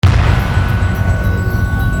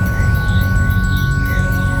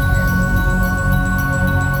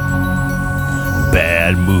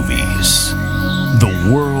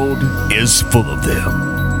is full of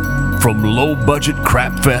them. From low-budget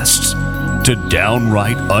crap fests to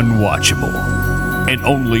downright unwatchable. And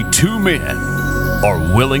only 2 men are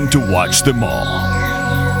willing to watch them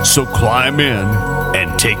all. So climb in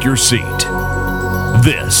and take your seat.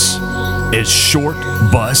 This is Short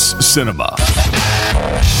Bus Cinema.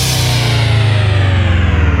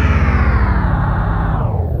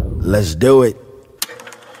 Let's do it.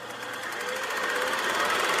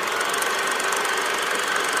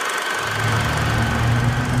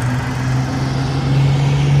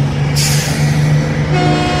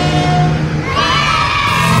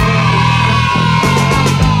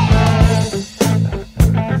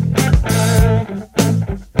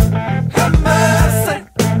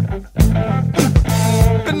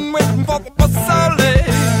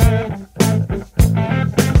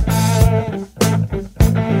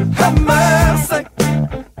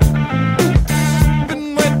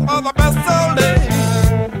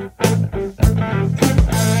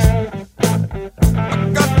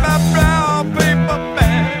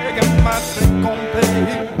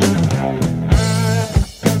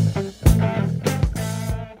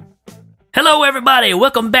 Hello, everybody.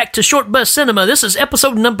 Welcome back to Short Bus Cinema. This is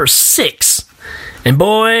episode number 6. And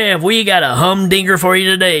boy, have we got a humdinger for you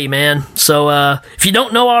today, man. So, if you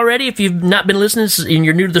don't know already, if you've not been listening and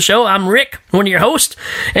you're new to the show, I'm Rick, one of your hosts.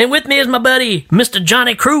 And with me is my buddy, Mr.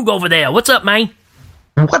 Johnny Krug over there. What's up, man?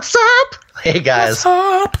 What's up? Hey, guys. What's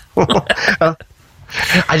up?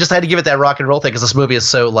 I just had to give it that rock and roll thing because this movie is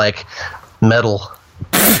so, metal.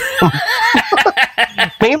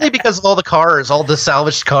 Mainly because of all the cars, all the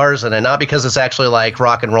salvaged cars in it, not because it's actually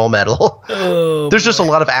rock and roll metal. Oh, There's just a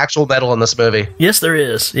lot of actual metal in this movie. Yes, there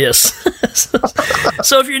is. Yes.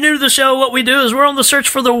 So if you're new to the show, what we do is we're on the search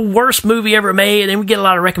for the worst movie ever made, and we get a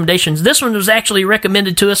lot of recommendations. This one was actually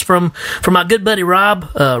recommended to us from my good buddy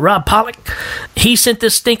Rob Pollock. He sent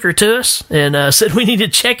this stinker to us and said we need to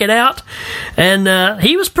check it out. And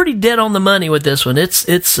he was pretty dead on the money with this one.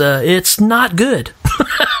 It's not good.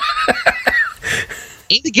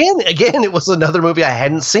 And again, it was another movie I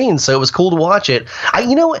hadn't seen, so it was cool to watch it. I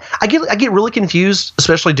get really confused,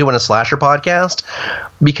 especially doing a slasher podcast,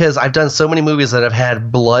 because I've done so many movies that have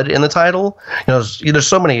had blood in the title. There's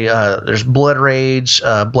so many. There's Blood Rage,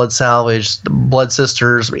 Blood Salvage, Blood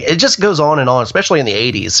Sisters. It just goes on, especially in the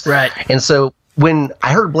 80s. Right. And so when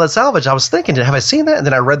I heard Blood Salvage, I was thinking, have I seen that? And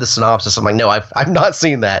then I read the synopsis. I'm like, no, I've not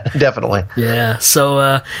seen that. Definitely. Yeah,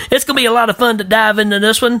 so it's going to be a lot of fun to dive into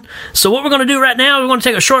this one. So what we're going to do right now, we're going to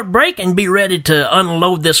take a short break and be ready to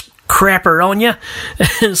unload this crapper on you.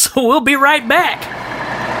 And so we'll be right back.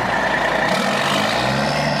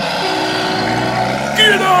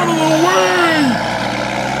 Get out of the way!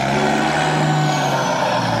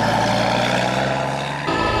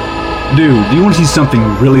 Dude, do you want to see something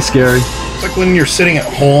really scary? It's like when you're sitting at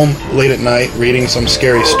home late at night reading some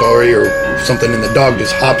scary story or something, and the dog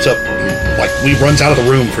just hops up and runs out of the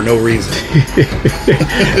room for no reason.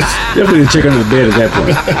 Definitely check under the bed at that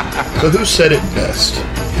point. So who said it best?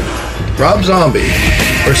 Rob Zombie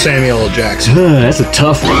or Samuel L. Jackson? That's a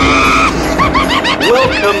tough one.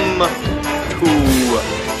 Welcome to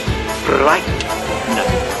Fright.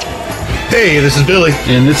 Hey, this is Billy.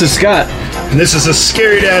 And this is Scott. And this is a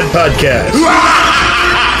Scary Dad podcast.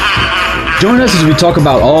 Join us as we talk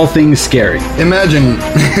about all things scary. Imagine,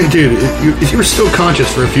 dude, if you were still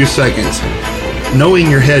conscious for a few seconds, knowing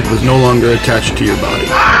your head was no longer attached to your body.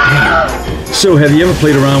 So, have you ever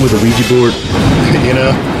played around with a Ouija board? No,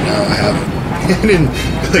 I haven't.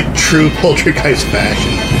 In true poltergeist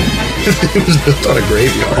fashion. It was built on a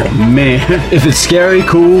graveyard. Oh, man. If it's scary,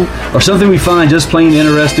 cool, or something we find just plain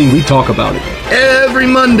interesting, we talk about it. Every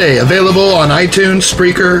Monday, available on iTunes,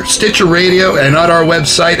 Spreaker, Stitcher Radio, and on our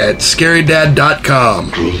website at scarydad.com.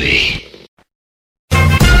 Groovy.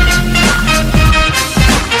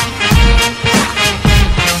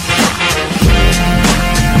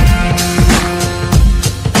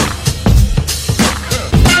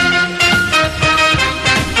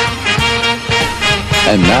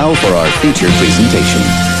 And now for our feature presentation.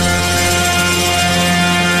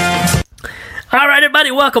 All right,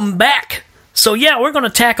 everybody, welcome back. So, yeah, we're going to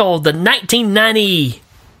tackle the 1990,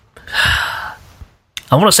 I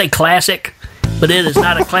want to say classic, but it is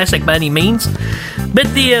not a classic by any means.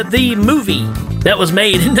 But the movie that was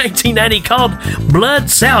made in 1990 called Blood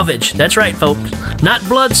Salvage. That's right, folks. Not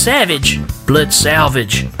Blood Savage, Blood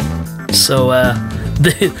Salvage. So,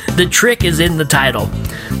 the trick is in the title.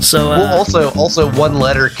 So also one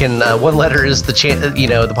letter is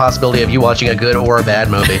the possibility of you watching a good or a bad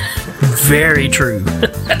movie. Very true.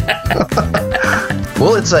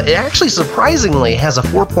 Well, it actually surprisingly has a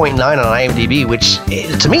 4.9 on IMDb, which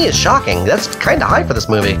to me is shocking. That's kind of high for this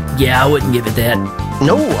movie. Yeah, I wouldn't give it that.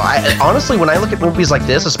 No, honestly, when I look at movies like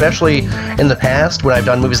this, especially in the past when I've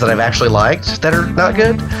done movies that I've actually liked that are not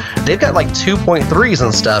good, they've got like 2.3s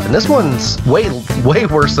and stuff, and this one's way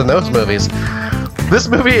worse than those movies. This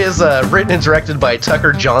movie is written and directed by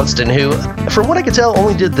Tucker Johnston, who, from what I can tell,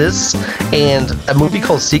 only did this and a movie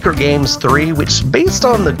called Secret Games 3, which, based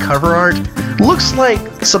on the cover art, looks like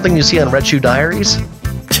something you see on Red Shoe Diaries.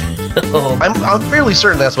 Oh. I'm fairly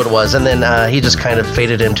certain that's what it was, and then he just kind of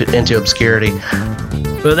faded into obscurity.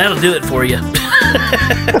 Well, that'll do it for you.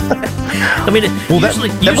 I mean,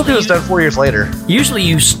 that movie was done 4 years later. Usually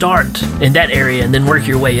you start in that area and then work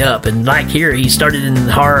your way up. And like here, he started in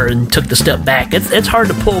horror and took the step back. It's hard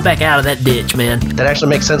to pull back out of that ditch, man. That actually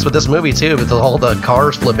makes sense with this movie, too, with all the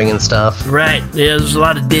cars flipping and stuff. Right. Yeah, there's a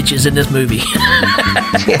lot of ditches in this movie.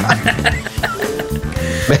 Yeah.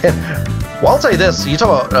 Man. Well, I'll tell you this. You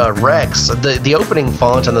talk about Rex. The opening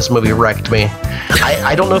font in this movie wrecked me.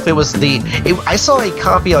 I don't know if it was I saw a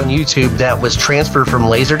copy on YouTube that was transferred from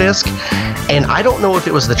Laserdisc, and I don't know if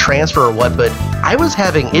it was the transfer or what, but I was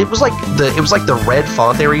having it was like the red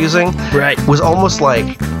font they were using. Right. Was almost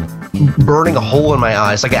like burning a hole in my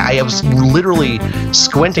eyes. Like I was literally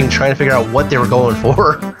squinting trying to figure out what they were going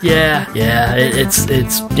for. Yeah. It's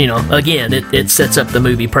again, it sets up the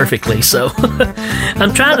movie perfectly. So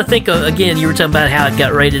I'm trying to think of, again, you were talking about how it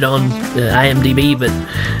got rated on IMDb, but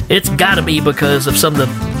it's got to be because of some of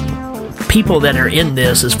the people that are in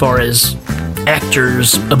this as far as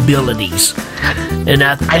actors' abilities. And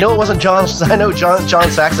I know it wasn't John. I know John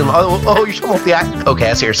Saxon. Oh, you're talking about the act.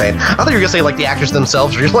 Okay, I see what you're saying. I thought you were gonna say like the actors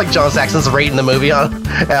themselves, or like John Saxon's rating the movie on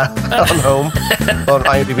home on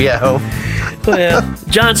IMDb at home. Well,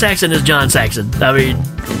 John Saxon is John Saxon. I mean,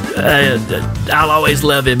 I'll always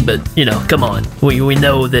love him, but come on, we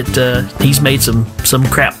know that he's made some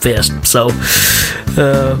crap fest. So,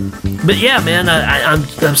 but yeah, man,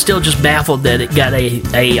 I'm still just baffled that it got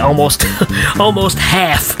a almost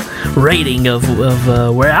half rating of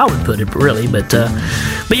where I would put it, really. But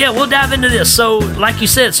yeah, we'll dive into this. So, like you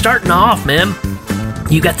said, starting off, man,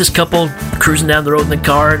 you got this couple cruising down the road in the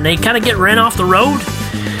car, and they kind of get ran off the road.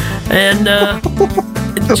 And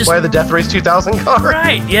just by the Death Race 2000 car.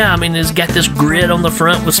 Right, yeah. I mean, it's got this grid on the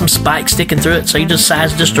front with some spikes sticking through it, so he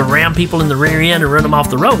decides just to ram people in the rear end and run them off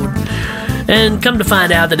the road. And come to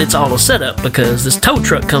find out that it's all a setup, because this tow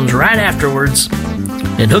truck comes right afterwards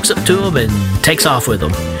and hooks up to them and takes off with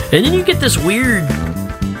them. And then you get this weird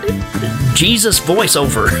Jesus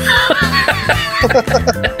voiceover.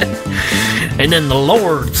 And then the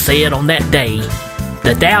Lord said on that day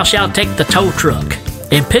that thou shalt take the tow truck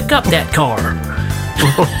and pick up that car.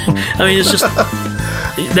 I mean, it's just,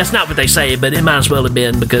 that's not what they say, but it might as well have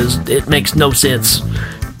been, because it makes no sense.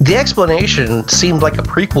 The explanation seemed like a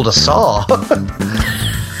prequel to Saw.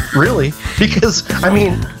 Really? Because, I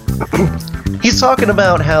mean, he's talking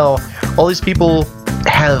about how all these people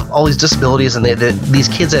have all these disabilities, and these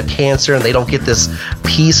kids have cancer and they don't get this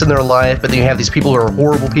peace in their life, but then you have these people who are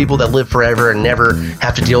horrible people that live forever and never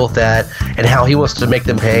have to deal with that, and how he wants to make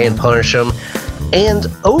them pay and punish them. And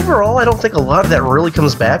overall, I don't think a lot of that really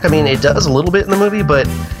comes back. I mean, it does a little bit in the movie, but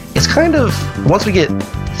it's kind of, once we get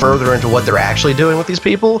further into what they're actually doing with these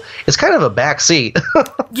people, it's kind of a backseat.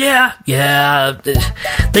 Yeah.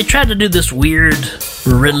 They tried to do this weird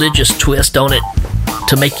religious twist on it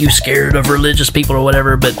to make you scared of religious people or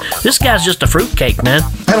whatever, but this guy's just a fruitcake, man.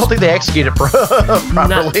 I don't think they execute it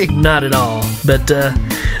properly. Not at all. But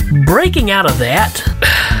breaking out of that...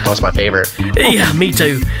 That's my favorite. Yeah, me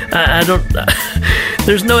too. I don't...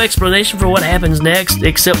 there's no explanation for what happens next,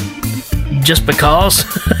 except just because.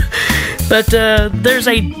 But there's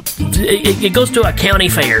it goes to a county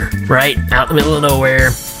fair, right? Out in the middle of nowhere.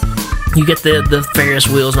 You get the Ferris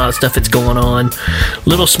wheels and all that stuff that's going on.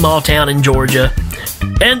 Little small town in Georgia.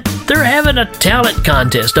 And they're having a talent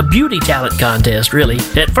contest, a beauty talent contest, really.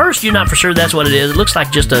 At first, you're not for sure that's what it is. It looks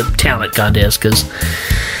like just a talent contest, because,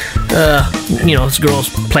 this girl's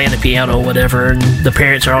playing the piano or whatever, and the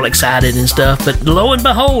parents are all excited and stuff. But lo and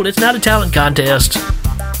behold, it's not a talent contest.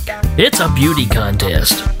 It's a beauty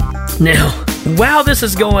contest. Now, while this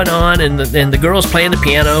is going on, and the girl's playing the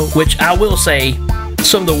piano, which I will say,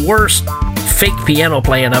 some of the worst fake piano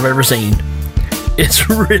playing I've ever seen. It's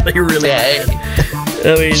really, really bad.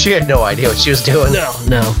 I mean, she had no idea what she was doing.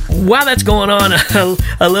 No. While that's going on,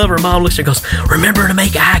 I love her mom looks at her and goes, remember to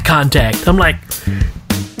make eye contact. I'm like,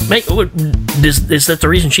 Is that the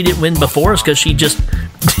reason she didn't win before? Is because she just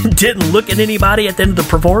didn't look at anybody at the end of the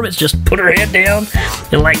performance? Just put her head down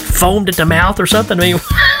and like foamed at the mouth or something? I mean,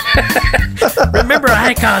 remember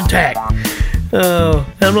eye contact. Oh,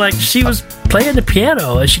 I'm like, she was playing the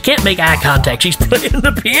piano and she can't make eye contact. She's playing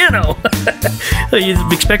the piano. You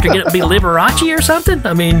expect her to be Liberace or something?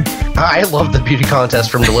 I mean, I love the beauty contest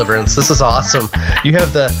from Deliverance. This is awesome. You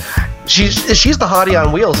have she's the hottie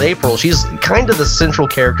on wheels, April. She's kind of the central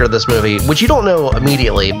character of this movie, which you don't know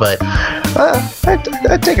immediately, but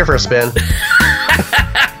I'd take her for a spin.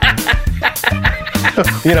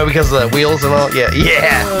 You know, because of the wheels and all. Yeah.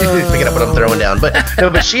 Picking up what I'm throwing down.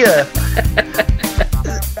 But she.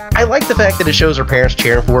 I like the fact that it shows her parents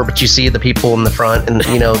cheering for her, but you see the people in the front, and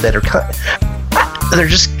that are they're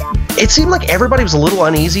just. It seemed like everybody was a little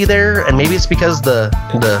uneasy there, and maybe it's because the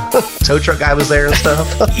tow truck guy was there and stuff.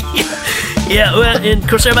 Yeah, well, and of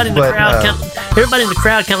course everybody in the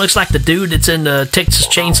crowd kind of looks like the dude that's in the Texas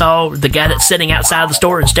Chainsaw, the guy that's sitting outside the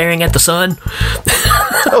store and staring at the sun.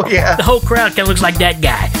 Oh yeah, the whole crowd kind of looks like that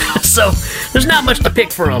guy. So there's not much to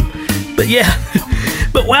pick from. But yeah,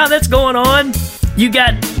 but while that's going on, you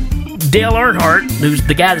got Dale Earnhardt, who's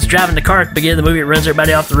the guy that's driving the car at the beginning of the movie. It runs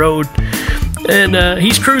everybody off the road. And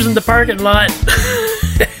he's cruising the parking lot.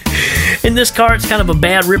 In this car, it's kind of a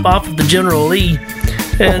bad rip-off of the General Lee.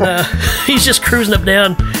 And he's just cruising up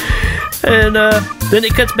down. And then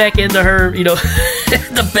it cuts back into her,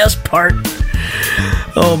 the best part.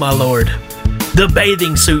 Oh, my Lord. The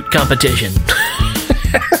bathing suit competition.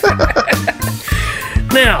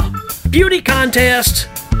 Now, beauty contest,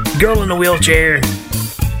 girl in a wheelchair,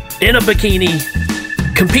 in a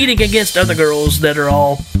bikini, competing against other girls that are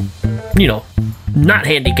all, not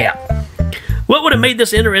handicapped. What would have made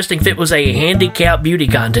this interesting if it was a handicap beauty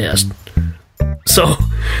contest? So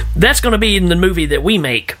that's going to be in the movie that we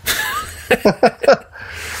make.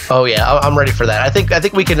 Oh yeah, I'm ready for that. I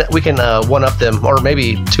think we can one up them, or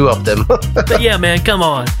maybe two up them. But yeah, man, come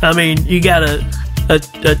on. I mean, you got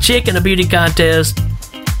a chick in a beauty contest,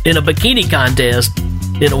 in a bikini contest,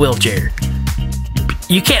 in a wheelchair.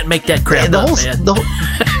 You can't make that crap up, man. The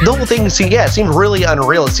whole thing, it seemed really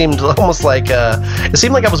unreal. It seemed almost like I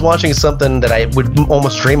was watching something that I would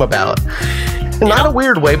almost dream about. Not a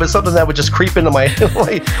weird way, but something that would just creep into my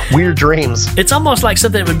weird dreams. It's almost like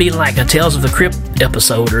something that would be like a Tales of the Crypt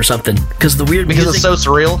episode or something, because the weird music, it's so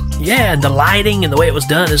surreal. Yeah, and the lighting and the way it was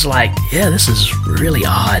done is like, yeah, this is really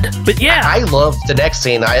odd. But yeah, I loved the next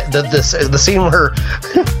scene. The scene where.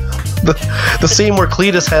 The scene where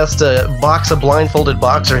Cletus has to box a blindfolded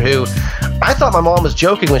boxer who I thought my mom was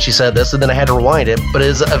joking when she said this, and then I had to rewind it, but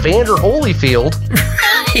is Evander Holyfield.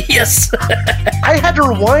 Yes. I had to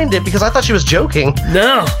rewind it because I thought she was joking.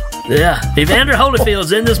 No. Yeah. Evander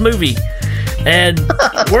Holyfield's in this movie and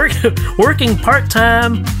working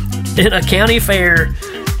part-time in a county fair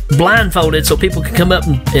blindfolded so people can come up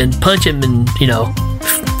and punch him and,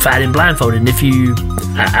 fight him blindfolded. And if you,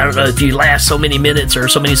 I don't know, if you last so many minutes or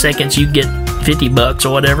so many seconds, you get $50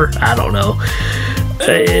 or whatever. I don't know.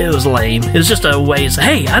 It was lame. It was just a way to say,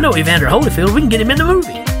 hey, I know Evander Holyfield. We can get him in the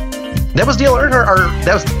movie. That was Dale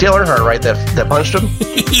Earnhardt, right? That punched him.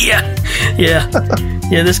 Yeah.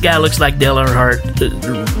 This guy looks like Dale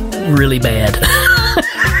Earnhardt, really bad.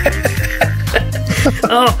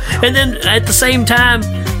 Oh, and then at the same time,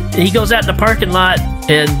 he goes out in the parking lot,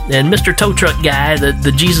 and Mr. Tow Truck guy,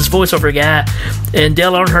 the Jesus voiceover guy, and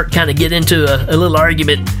Dale Earnhardt kind of get into a little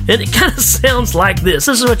argument, and it kind of sounds like this.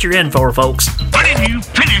 This is what you're in for, folks. Why didn't you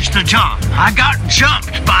finish the job? I got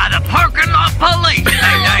jumped by the parking lot police. They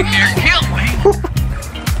dang near killed me.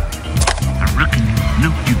 I reckon you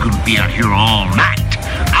knew you were going to be out here all night.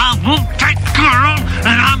 I won't take the girl,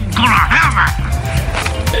 and I'm going to have her.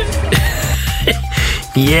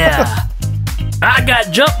 Yeah. I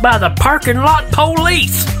got jumped by the parking lot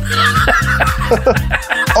police.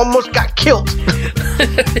 Almost got killed.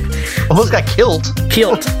 Almost got killed.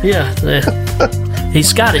 Killed, yeah. He's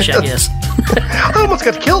Scottish, I guess. I almost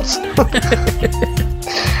got killed.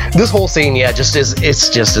 This whole scene, it's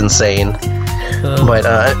just insane. But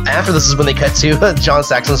after this is when they cut to John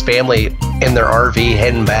Saxon's family in their RV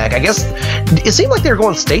heading back. I guess it seemed like they were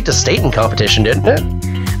going state to state in competition, didn't it?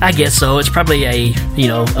 I guess so. It's probably a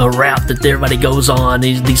route that everybody goes on,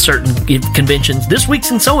 these certain conventions. This week's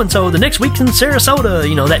in so-and-so, the next week's in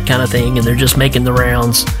Sarasota, that kind of thing. And they're just making the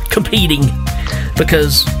rounds, competing,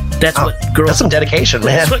 because that's what girls... That's some dedication,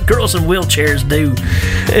 man. That's what girls in wheelchairs do.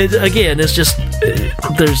 Again, it's just...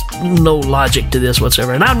 there's no logic to this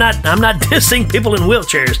whatsoever. And I'm not dissing people in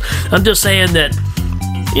wheelchairs. I'm just saying that,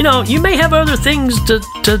 you may have other things to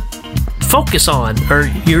focus on, or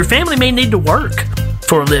your family may need to work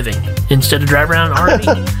for a living instead of drive around an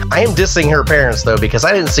RV. I am dissing her parents, though, because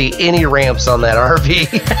I didn't see any ramps on that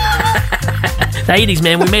RV. The 80s,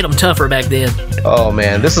 man, we made them tougher back then. Oh,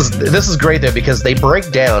 man. This is great, though, because they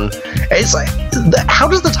break down. It's like, how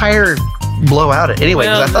does the tire blow out? Anyway,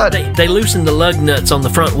 well, because I thought they loosened the lug nuts on the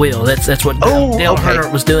front wheel. That's what Dale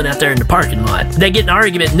Earnhardt was doing out there in the parking lot. They get in an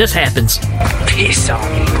argument, and this happens. Piss on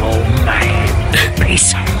me, old man.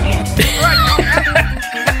 Piss on me.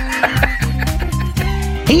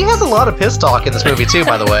 He has a lot of piss talk in this movie, too,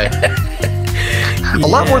 by the way. A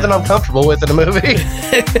lot more than I'm comfortable with in a movie.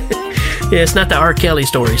 Yeah, it's not the R. Kelly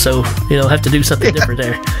story, so have to do something different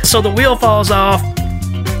there. So the wheel falls off,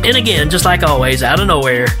 and again, just like always, out of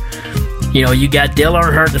nowhere, you got Dale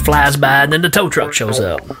Earnhardt that flies by, and then the tow truck shows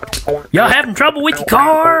up. Y'all having trouble with your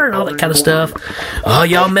car? And all that kind of stuff. Oh,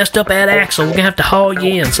 y'all messed up that axle. We're going to have to haul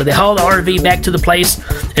you in. So they haul the RV back to the place,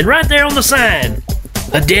 and right there on the sign,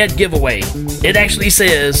 a dead giveaway. It actually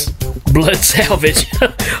says Blood Salvage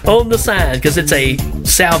on the sign, because it's a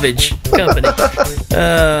salvage company.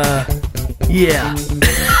 Yeah.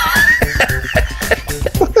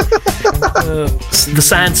 The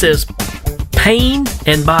sign says pain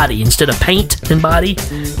and body instead of paint and body.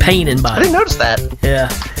 Pain and body. I didn't notice that.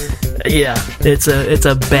 Yeah. It's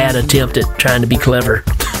a bad attempt at trying to be clever.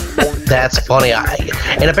 That's funny. I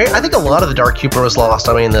think a lot of the dark humor was lost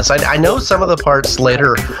on me in this. I know some of the parts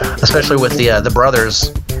later, especially with the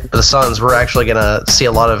brothers, the sons, we're actually going to see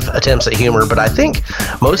a lot of attempts at humor, but I think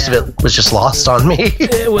most of it was just lost on me.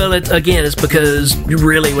 Well, it's because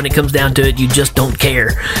really, when it comes down to it, you just don't care.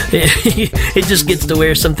 It just gets to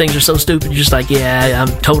where some things are so stupid, you're just like, yeah,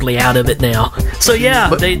 I'm totally out of it now. So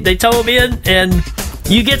yeah, they tow him in, and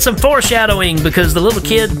you get some foreshadowing because the little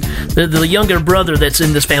kid, the younger brother that's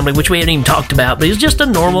in this family, which we haven't even talked about, but he's just a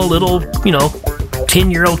normal little,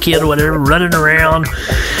 10-year-old kid or whatever, running around,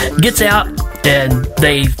 gets out, and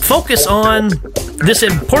they focus on this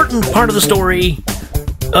important part of the story,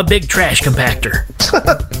 a big trash compactor.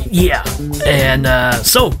 Yeah. And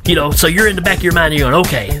so you're in the back of your mind, you're going,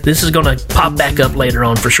 okay, this is going to pop back up later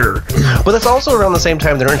on for sure. But that's also around the same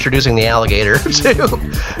time they're introducing the alligator, too.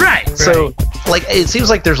 Right. So, it seems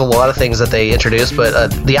like there's a lot of things that they introduce, but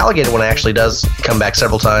the alligator one actually does come back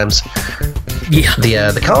several times. Yeah.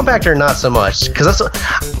 The compactor, not so much, because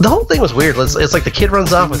the whole thing was weird. It's like the kid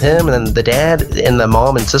runs off with him, and then the dad and the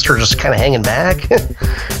mom and sister are just kind of hanging back.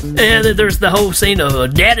 And there's the whole scene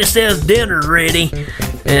of Daddy says dinner's ready,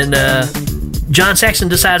 and John Saxon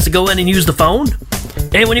decides to go in and use the phone.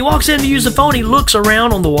 And when he walks in to use the phone, he looks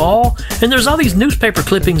around on the wall, and there's all these newspaper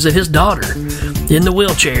clippings of his daughter in the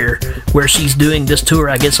wheelchair where she's doing this tour,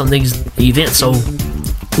 I guess, on these events. So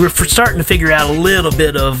we're starting to figure out a little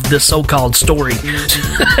bit of this so-called story.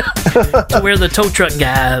 To where the tow truck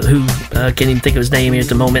guy, who I can't even think of his name here at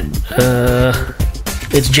the moment,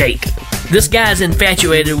 it's Jake. This guy's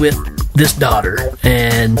infatuated with this daughter,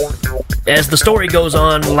 and as the story goes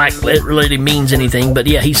on, like it really means anything, but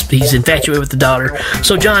yeah, he's infatuated with the daughter.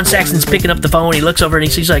 So John Saxon's picking up the phone. He looks over and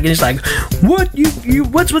he's like, "What you?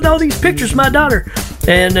 What's with all these pictures of my daughter?"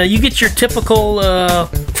 And you get your typical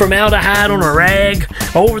formaldehyde on a rag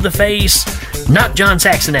over the face, knock John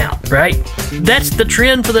Saxon out. Right? That's the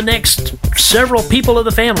trend for the next several people of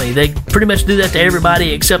the family. They pretty much do that to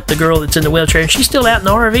everybody except the girl that's in the wheelchair, and she's still out in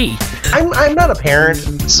the RV. I'm not a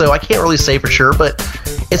parent, so I can't really say for sure, but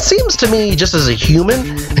it seems to me, just as a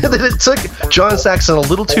human, that it took John Saxon a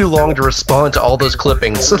little too long to respond to all those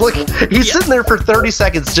clippings. So, he's sitting there for 30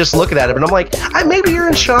 seconds just looking at him, and I'm like, maybe you're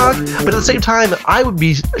in shock, but at the same time, I would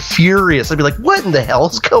be furious. I'd be like, what in the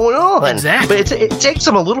hell's going on? Exactly. But it takes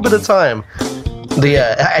him a little bit of time.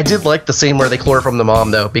 I did like the scene where they chloroform the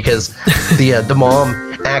mom, though, because the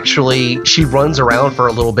mom actually, she runs around for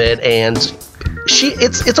a little bit, and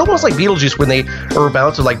it's almost like Beetlejuice when they are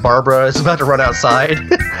about to, Barbara is about to run outside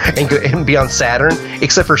and be on Saturn,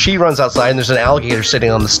 except for she runs outside and there's an alligator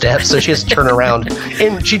sitting on the steps, so she has to turn around,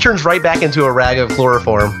 and she turns right back into a rag of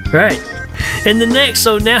chloroform. Right. And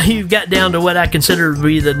so now you've got down to what I consider to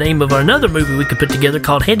be the name of another movie we could put together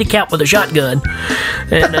called Handicap with a Shotgun.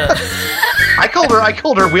 And I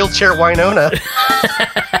called her Wheelchair Winona.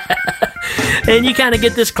 And you kind of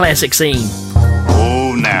get this classic scene.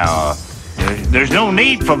 Oh, now, there's no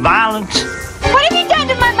need for violence. What have you done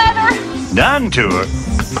to my mother? Done to her?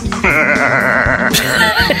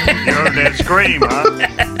 You heard that scream,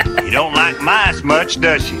 huh? You don't like mice much,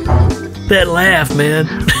 does she? That laugh, man.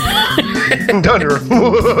 Done to her.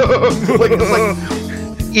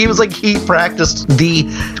 He practiced the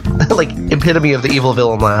epitome of the evil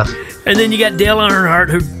villain laugh. And then you got Dale Earnhardt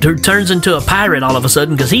who turns into a pirate all of a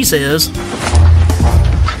sudden because he says,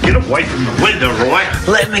 Get away from the window, Roy.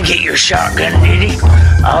 Let me get your shotgun, Diddy.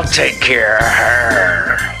 I'll take care of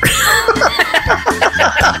her.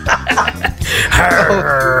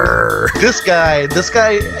 This guy,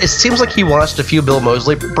 it seems like he watched a few Bill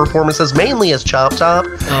Moseley performances, mainly as Chop Top,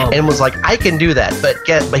 and was like, I can do that, but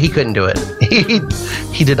he couldn't do it.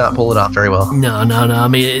 He did not pull it off very well. No. I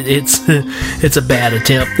mean, it's a bad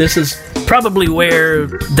attempt. This is probably where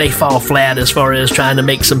they fall flat as far as trying to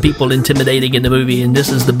make some people intimidating in the movie, and this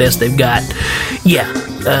is the best they've got. Yeah.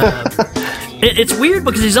 It's weird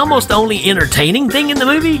because he's almost the only entertaining thing in the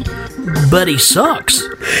movie, but he sucks.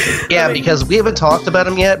 Yeah, because we haven't talked about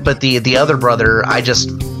him yet, but the other brother,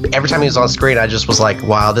 every time he was on screen, I just was like,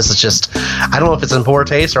 wow, this is just, I don't know if it's in poor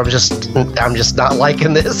taste or I'm just not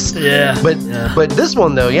liking this. Yeah. But this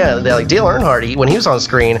one though, yeah, like Dale Earnhardt, when he was on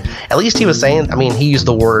screen, at least he was saying, I mean, he used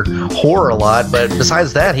the word horror a lot, but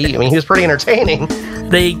besides that, he was pretty entertaining.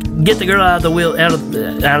 They get the girl out of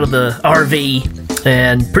the RV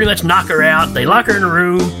and pretty much knock her out. They lock her in a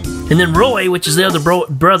room. And then Roy, which is the other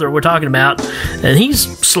brother we're talking about, and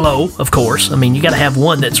he's slow, of course. I mean, you got to have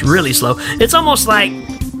one that's really slow. It's almost like,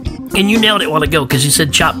 and you nailed it a while ago because you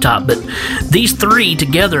said Chop Top, but these three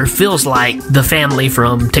together feels like the family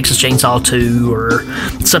from Texas Chainsaw 2 or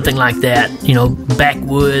something like that. You know,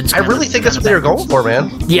 backwoods. I really think that's what they were going for, man.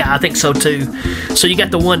 Yeah, I think so too. So you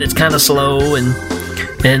got the one that's kind of slow, and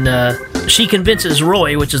she convinces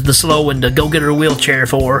Roy, which is the slow one, to go get her wheelchair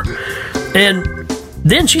for her. And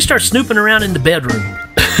then she starts snooping around in the bedroom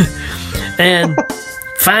and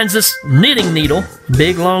finds this knitting needle,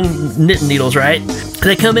 big long knitting needles, right?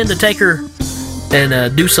 They come in to take her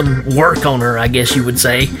and do some work on her, I guess you would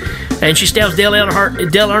say. And she stabs Dale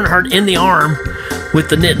Earnhardt in the arm with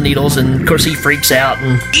the knitting needles, and of course he freaks out.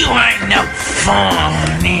 And you ain't no fun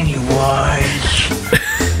anyway.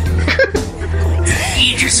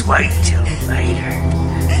 You just wait till later.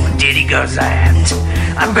 When Diddy goes out,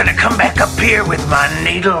 I'm gonna come back up here with my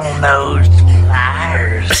needle-nosed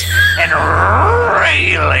pliers and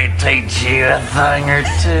really teach you a thing or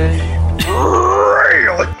two.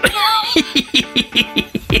 Really?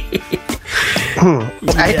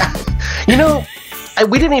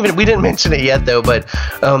 We didn't mention it yet though, but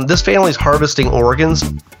this family's harvesting organs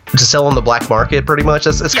to sell on the black market, pretty much.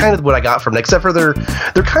 That's kind of what I got from it, except for they're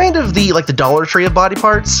kind of the Dollar Tree of body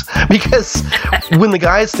parts, because when the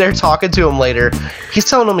guy's there talking to him later, he's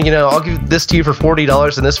telling him, I'll give this to you for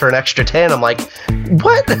 $40 and this for an extra 10. I'm like,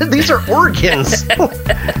 what? These are organs.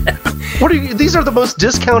 What are you? These are the most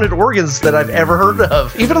discounted organs that I've ever heard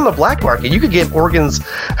of. Even on the black market, you could get organs.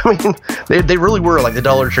 I mean, they really were like the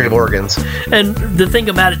Dollar Tree of organs. And the thing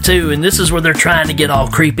about it too, and this is where they're trying to get all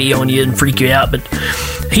creepy on you and freak you out, but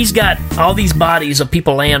he's got all these bodies of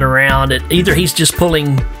people laying around, and either he's just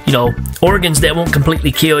pulling, organs that won't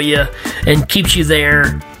completely kill you and keeps you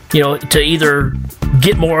there, to either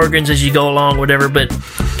get more organs as you go along, whatever. But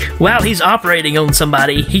while he's operating on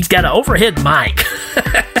somebody, he's got an overhead mic.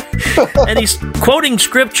 And he's quoting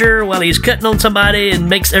scripture while he's cutting on somebody and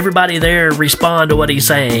makes everybody there respond to what he's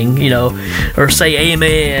saying, or say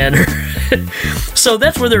amen. So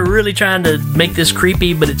that's where they're really trying to make this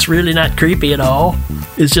creepy, but it's really not creepy at all.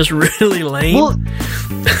 It's just really lame. Well,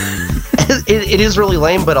 it is really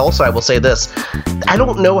lame, but also I will say this. I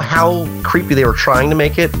don't know how creepy they were trying to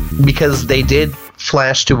make it, because they did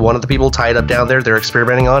flash to one of the people tied up down there they're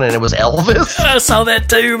experimenting on, and it was Elvis. I saw that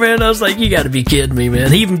too, man. I was like, you gotta be kidding me,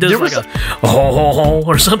 man. He even does like a ho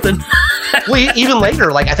or something. Well, even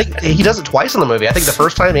later, I think he does it twice in the movie. I think the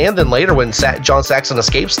first time and then later when John Saxon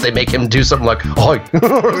escapes, they make him do something like, right.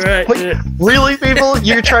 Really, people?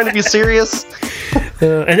 You're trying to be serious?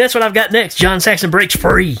 And that's what I've got next. John Saxon breaks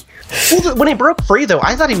free. Well, when he broke free, though,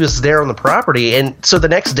 I thought he was there on the property. And so the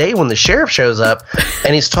next day when the sheriff shows up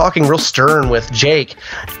and he's talking real stern with Jake,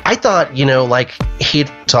 I thought, he'd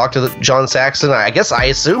talked to John Saxon. I guess I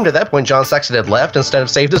assumed at that point John Saxon had left instead of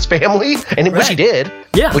saved his family, which he did.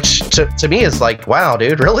 Yeah. Which to me is like, wow,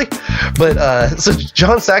 dude, really? But so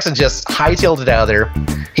John Saxon just hightailed it out of there.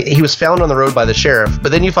 He was found on the road by the sheriff.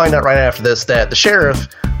 But then you find out right after this that the sheriff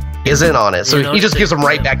is in on it, so he just gives them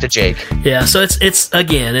right back to Jake. Yeah, so it's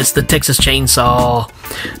the Texas Chainsaw.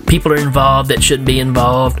 People are involved that shouldn't be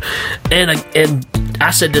involved, and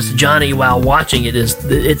I said this to Johnny while watching it,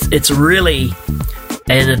 it's really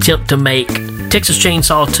an attempt to make Texas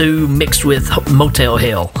Chainsaw 2 mixed with Motel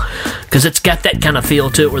Hell, because it's got that kind of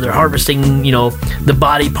feel to it where they're harvesting, the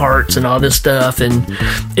body parts and all this stuff, and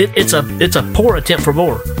it's a poor attempt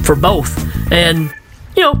for both, and.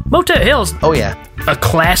 Motel Hell's a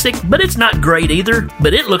classic, but it's not great either.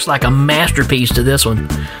 But it looks like a masterpiece to this one.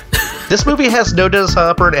 This movie has no Dennis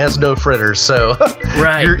Hopper and it has no fritters, so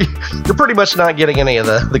right. You're pretty much not getting any of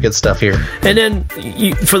the good stuff here. And then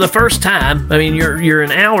for the first time, I mean, you're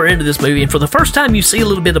an hour into this movie, and for the first time you see a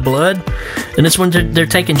little bit of blood, and it's when they're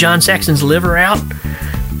taking John Saxon's liver out,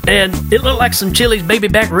 and it looked like some Chili's baby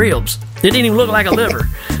back ribs. It didn't even look like a liver.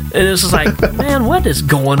 And it's just like, man, what is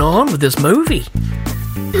going on with this movie?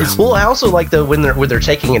 Well, I also like when they're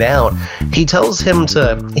taking it out, he tells him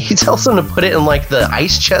to put it in like the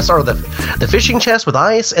ice chest or the fishing chest with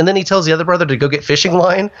ice, and then he tells the other brother to go get fishing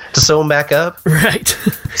line to sew him back up. Right.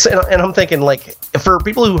 So, and I'm thinking, like, for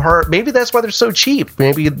people who hurt, maybe that's why they're so cheap.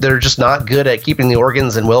 Maybe they're just not good at keeping the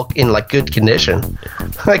organs in like good condition.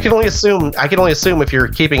 I can only assume if you're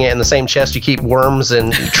keeping it in the same chest you keep worms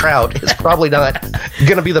and trout, it's probably not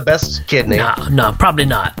going to be the best kidney. No, probably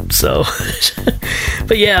not. So,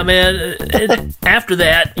 but yeah, man. After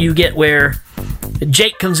that, you get where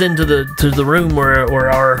Jake comes into the room where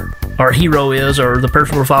our hero is, or the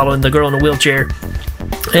person we're following, the girl in the wheelchair,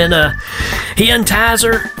 and he unties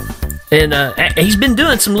her. And he's been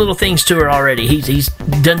doing some little things to her already. He's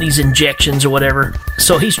done these injections or whatever.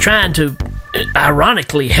 So he's trying to,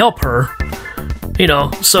 ironically, help her. You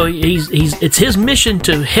know, so it's his mission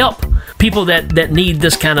to help people that need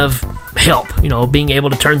this kind of help. You know, being able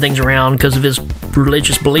to turn things around because of his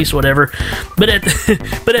religious beliefs or whatever. But at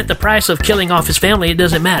the price of killing off his family, it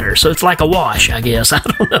doesn't matter. So it's like a wash, I guess. I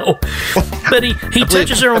don't know. But he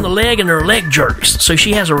touches her on the leg and her leg jerks. So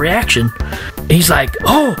she has a reaction. He's like,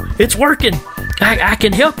 oh, it's working. I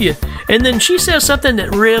can help you. And then she says something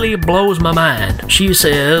that really blows my mind. She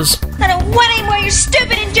says, I don't want any more of your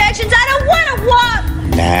stupid injections. I don't want to walk.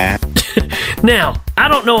 Nah. Now, I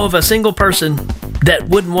don't know of a single person that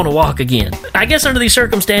wouldn't want to walk again. I guess under these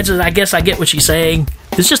circumstances, I guess I get what she's saying.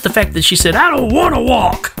 It's just the fact that she said, I don't want to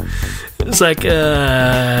walk. It's like,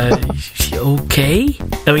 okay.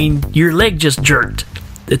 I mean, your leg just jerked.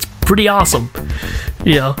 It's pretty awesome.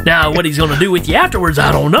 You know, now what he's going to do with you afterwards,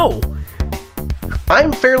 I don't know.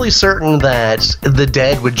 I'm fairly certain that the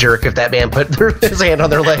dead would jerk if that man put his hand on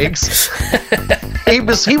their legs. He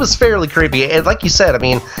was fairly creepy, and like you said, I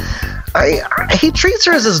mean, he treats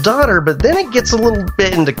her as his daughter, but then it gets a little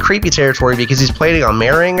bit into creepy territory because he's planning on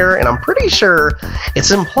marrying her, and I'm pretty sure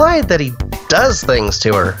it's implied that he does things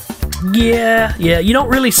to her. Yeah, you don't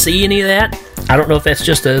really see any of that. I don't know if that's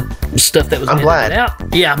just stuff that was. I'm glad. Out.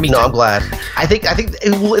 Yeah, me too. No, I'm glad. I think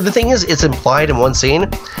the thing is, it's implied in one scene,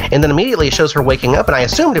 and then immediately it shows her waking up, and I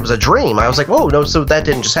assumed it was a dream. I was like, whoa, no, so that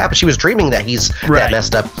didn't just happen. She was dreaming that he's that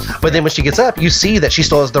messed up. But then when she gets up, you see that she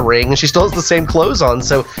still has the ring, and she still has the same clothes on,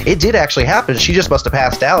 so it did actually happen. She just must have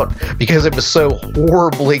passed out because it was so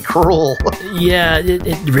horribly cruel. Yeah,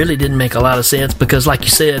 it really didn't make a lot of sense because, like you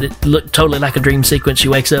said, it looked totally like a dream sequence. She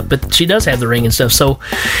wakes up, but she does have the ring and stuff, so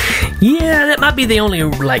yeah, that might be the only,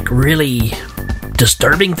 like, really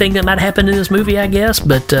disturbing thing that might happen in this movie, I guess,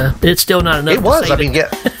 but it's still not enough. It was, I mean,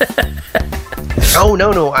 yeah. Oh,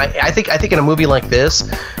 no. I think in a movie like this,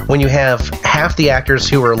 when you have half the actors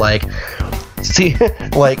who are like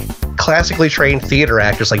classically trained theater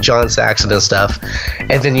actors like John Saxon and stuff,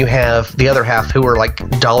 and then you have the other half who are like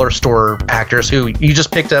dollar store actors who you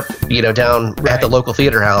just picked up, you know, down at the local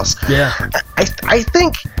theater house. Yeah. I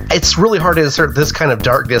think it's really hard to insert this kind of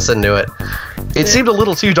darkness into it. It seemed a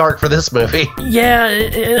little too dark for this movie. Yeah,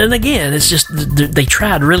 and again, it's just they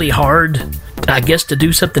tried really hard, I guess, to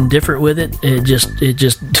do something different with it. It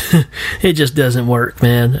just doesn't work,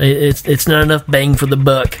 man. It's not enough bang for the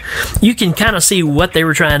buck. You can kind of see what they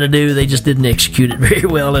were trying to do. They just didn't execute it very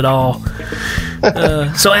well at all.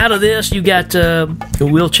 So out of this, you got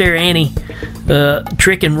Wheelchair Annie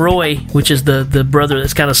tricking Roy, which is the brother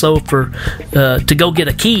that's kind of sold for to go get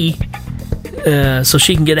a key so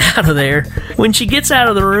she can get out of there. When she gets out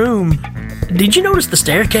of the room, did you notice the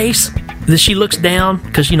staircase? That she looks down,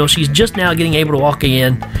 because, you know, she's just now getting able to walk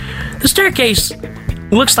in. The staircase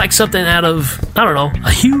looks like something out of, I don't know,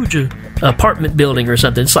 a huge apartment building or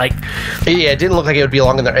something. It's like... Yeah, it didn't look like it would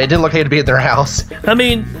belong in there. It didn't look like it would be in their house. I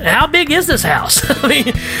mean, how big is this house? I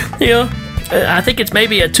mean, you know, I think it's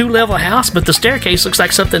maybe a 2-level house, but the staircase looks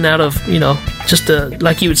like something out of, you know, just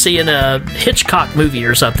like you would see in a Hitchcock movie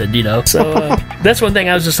or something, you know. So that's one thing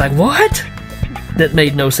I was just like, what? That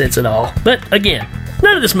made no sense at all. But again,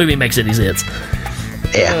 none of this movie makes any sense.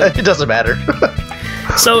 Yeah, it doesn't matter.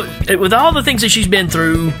 So, with all the things that she's been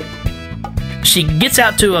through, she gets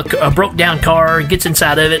out to a broke-down car, gets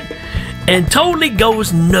inside of it, and totally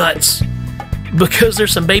goes nuts because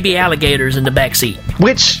there's some baby alligators in the back seat.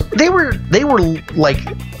 Which, they were like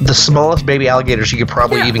the smallest baby alligators you could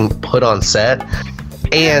probably even put on set.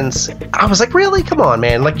 And I was like, really? Come on,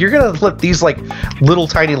 man. Like, you're going to let these, like, little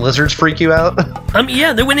tiny lizards freak you out? I mean,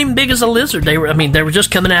 yeah, they weren't even big as a lizard. They were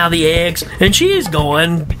just coming out of the eggs, and she's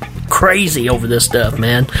going crazy over this stuff,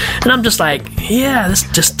 man. And I'm just like, yeah, this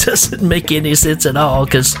just doesn't make any sense at all,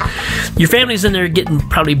 because your family's in there getting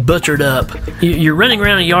probably butchered up. You're running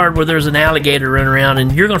around a yard where there's an alligator running around,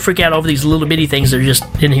 and you're going to freak out over these little bitty things that are just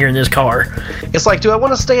in here in this car. It's like, do I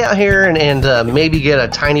want to stay out here and maybe get a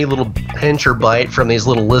tiny little pinch or bite from these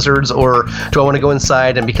little lizards, or do I want to go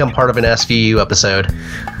inside and become part of an SVU episode?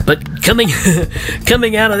 But coming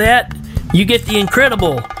out of that, you get the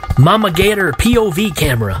incredible Mama Gator POV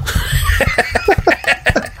camera,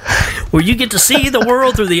 where you get to see the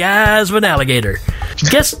world through the eyes of an alligator.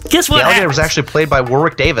 Guess what? The alligator was actually played by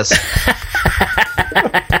Warwick Davis.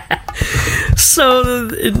 So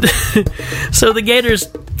the gator's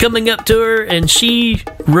coming up to her, and she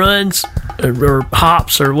runs or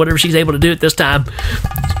hops or whatever she's able to do at this time.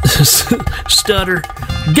 Stutter.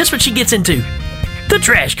 Guess what she gets into? The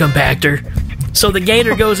trash compactor. So the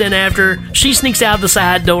gator goes in after her. She sneaks out the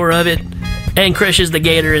side door of it and crushes the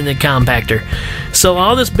gator in the compactor. So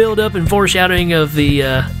all this build-up and foreshadowing of the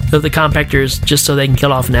compactor is just so they can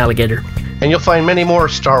kill off an alligator. And you'll find many more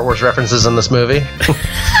Star Wars references in this movie.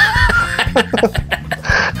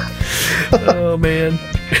 Oh, man.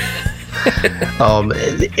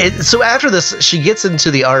 So after this, she gets into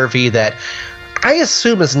the RV that I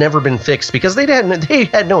assume has never been fixed, because they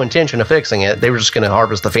had no intention of fixing it. They were just going to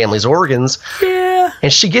harvest the family's organs. Yeah.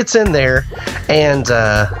 And she gets in there, and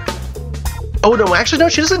oh no, actually no,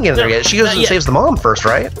 she doesn't get in there yet. She goes and saves the mom first,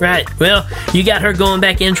 right? Right. Well, you got her going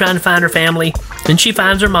back in trying to find her family, and she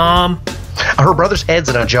finds her mom. Her brother's head's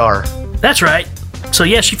in a jar. That's right. So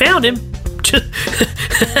yeah, she found him.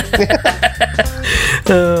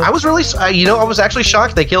 I was really, I was actually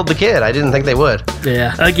shocked they killed the kid. I didn't think they would.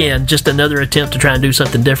 Yeah, again, just another attempt to try and do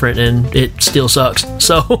something different, and it still sucks.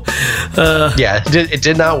 So, yeah, it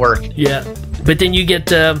did not work. Yeah, but then you get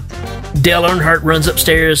Dale Earnhardt runs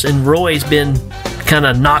upstairs, and Roy's been kind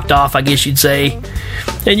of knocked off, I guess you'd say.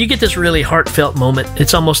 And you get this really heartfelt moment.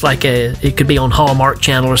 It's almost like it could be on Hallmark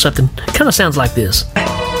Channel or something. It kind of sounds like this.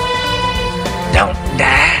 Don't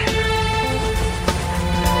die.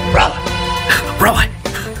 Roy!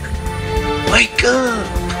 Wake up!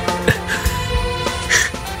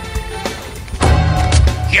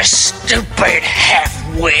 You stupid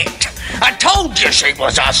half-wit! I told you she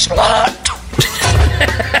was a slut!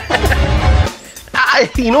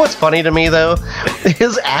 You know what's funny to me, though?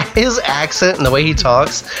 His accent and the way he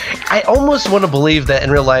talks, I almost want to believe that in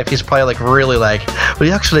real life he's probably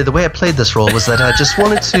well, actually, the way I played this role was that I just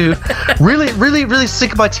wanted to really, really, really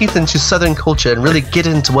sink my teeth into Southern culture and really get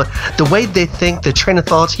into the way they think, the train of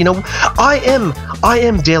thought. You know, I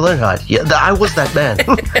am Dale Earnhardt. Yeah, I was that man.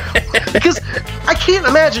 Because I can't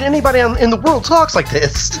imagine anybody in the world talks like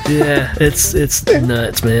this. Yeah, it's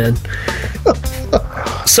nuts, man.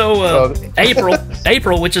 So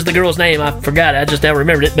April, which is the girl's name, I forgot. I just now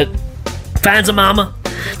remembered it, but finds a mama.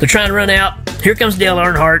 They're trying to run out. Here comes Dale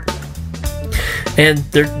Earnhardt, and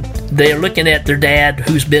they're looking at their dad,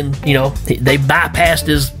 who's been, they bypassed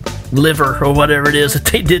his liver or whatever it is that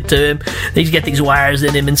they did to him. He's got these wires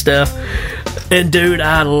in him and stuff. And dude,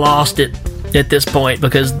 I lost it at this point,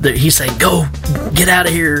 because he's saying, "Go, get out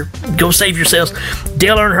of here, go save yourselves."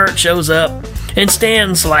 Dale Earnhardt shows up and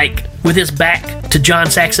stands with his back to John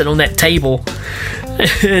Saxon on that table,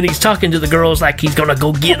 and he's talking to the girls like he's gonna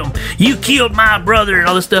go get them. You killed my brother and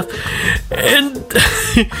all this stuff. And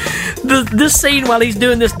this scene, while he's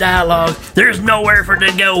doing this dialogue, there's nowhere for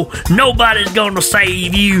to go. Nobody's gonna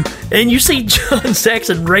save you. And you see John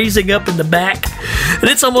Saxon raising up in the back, and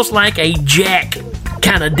it's almost like a Jack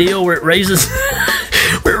kind of deal where it raises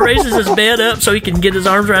his bed up so he can get his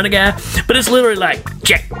arms around a guy. But it's literally like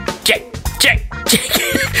Jack.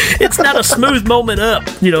 It's not a smooth moment up,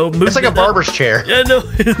 It's like a barber's chair. I know.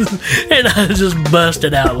 And I just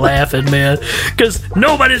busted out laughing, man, because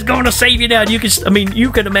nobody's going to save you now. You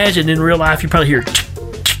can imagine in real life, you probably hear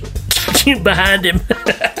behind him.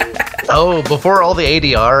 Oh, before all the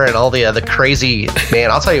ADR and all the crazy,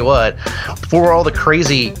 man, I'll tell you what, before all the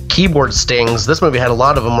crazy keyboard stings, this movie had a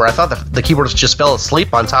lot of them where I thought the keyboardist just fell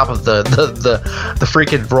asleep on top of the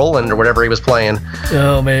freaking Roland or whatever he was playing.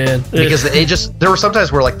 Oh, man. Because there were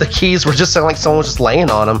sometimes where the keys were just sounding like someone was just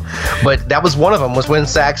laying on them. But that was one of them, was when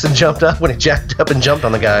Saxon jumped up, when he jacked up and jumped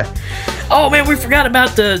on the guy. Oh, man, we forgot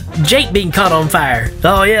about the Jake being caught on fire.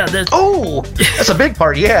 Oh, yeah. That's a big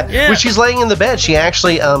part, yeah. When she's laying in the bed, she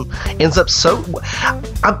actually, ends up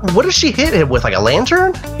what does she hit him with, like a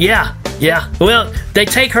lantern? Yeah. Well, they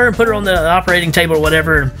take her and put her on the operating table or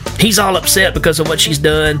whatever, and he's all upset because of what she's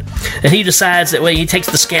done, and he decides that he takes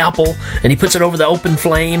the scalpel and he puts it over the open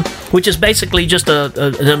flame, which is basically just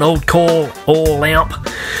an old coal oil lamp,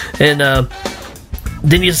 and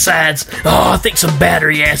then he decides, I think some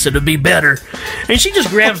battery acid would be better. And she just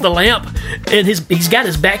grabs the lamp, and he's got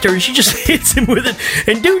his back to her, and she just hits him with it,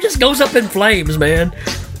 and dude just goes up in flames, man.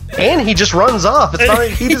 And he just runs off. It's not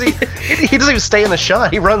like he doesn't even stay in the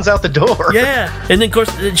shot. He runs out the door. Yeah. And then, of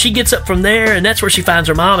course, she gets up from there, and that's where she finds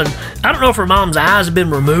her mom. And I don't know if her mom's eyes have been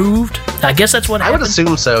removed. I guess that's what happened. I would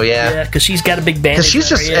assume so, yeah. Yeah, because she's got a big bandage. Because she's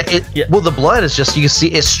just... Well, the blood is just... You can see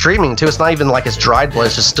it's streaming, too. It's not even like it's dried blood.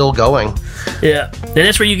 It's just still going. Yeah. And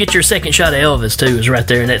that's where you get your second shot of Elvis, too, is right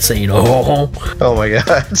there in that scene. Oh my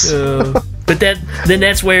God. But then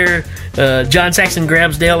that's where John Saxon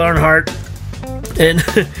grabs Dale Earnhardt, and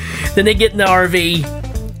then they get in the RV,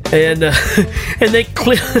 and they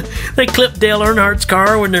clip Dale Earnhardt's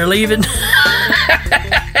car when they're leaving.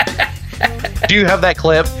 Do you have that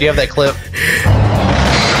clip?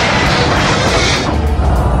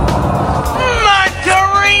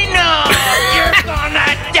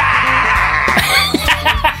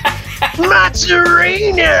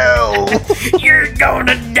 Mazzarino! You're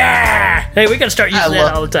gonna die! Hey, we gotta start using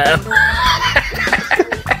that all the time.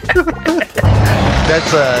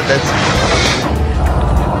 That's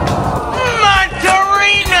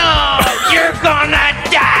Mazzarino! You're gonna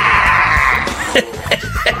die!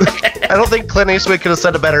 I don't think Clint Eastwood could have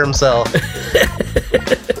said it better himself.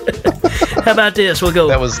 How about this? We'll go.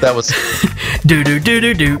 That was. Do do do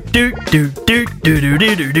do do do do do do do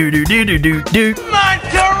do do do do do do do.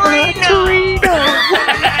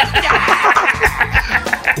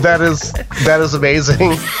 That is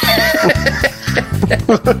amazing.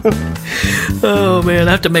 Oh man,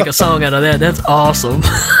 I have to make a song out of that. That's awesome.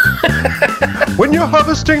 When you're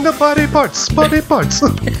harvesting the body parts.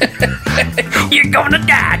 You're gonna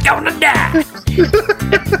die.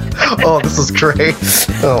 Oh, this is great.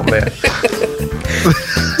 Oh man.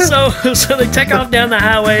 So they take off down the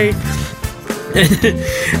highway,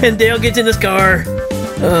 and Dale gets in his car.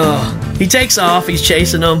 He takes off. He's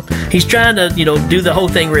chasing them. He's trying to, do the whole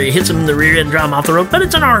thing where he hits them in the rear end and drive them off the road. But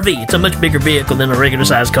it's an RV. It's a much bigger vehicle than a regular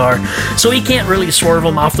sized car, so he can't really swerve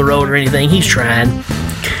them off the road or anything. He's trying,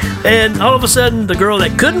 and all of a sudden, the girl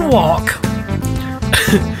that couldn't walk,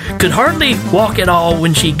 could hardly walk at all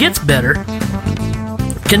when she gets better,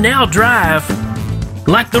 can now drive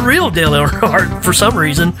like the real Dale Earnhardt for some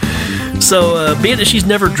reason. So, being that she's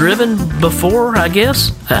never driven before, I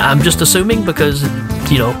guess, I'm just assuming because,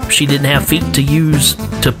 she didn't have feet to use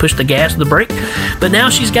to push the gas or the brake. But now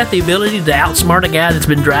she's got the ability to outsmart a guy that's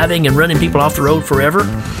been driving and running people off the road forever.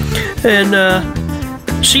 And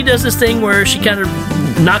she does this thing where she kind of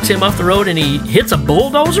knocks him off the road and he hits a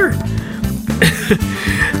bulldozer.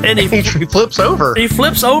 And he flips over. He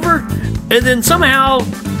flips over, and then somehow,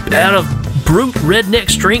 out of brute redneck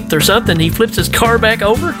strength or something, he flips his car back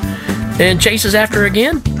over and chases after her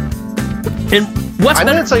again. And I'm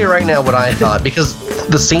going to tell you right now what I thought, because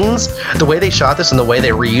the scenes, the way they shot this and the way they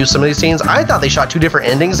reused some of these scenes, I thought they shot two different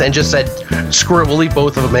endings and just said, screw it, we'll leave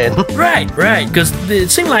both of them in. Right, because it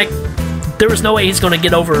seemed like there was no way he's going to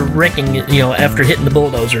get over wrecking, after hitting the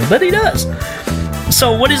bulldozer, but he does.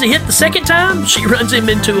 So what does he hit the second time? She runs him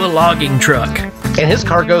into a logging truck. And his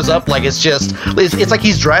car goes up like it's like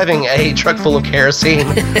he's driving a truck full of kerosene.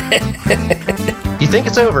 You think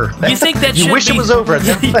it's over. You think that you wish it was over.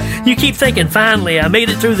 You keep thinking, finally, I made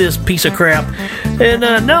it through this piece of crap. And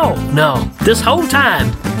no. This whole time,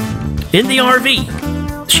 in the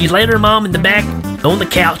RV, she laid her mom in the back, on the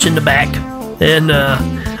couch in the back. And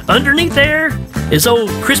underneath there is old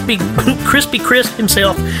Crispy Chris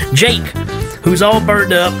himself, Jake, who's all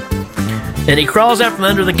burned up. And he crawls out from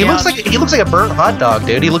under the couch. He looks like a burnt hot dog,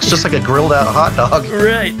 dude. He looks just like a grilled out hot dog.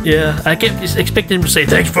 Right, yeah. I kept expecting him to say,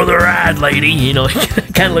 "Thanks for the ride, lady."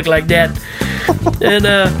 Kind of looked like that.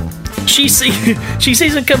 And she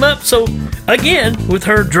sees him come up. So again, with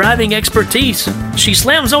her driving expertise, she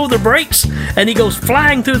slams over the brakes, and he goes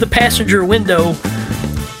flying through the passenger window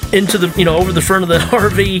into the over the front of the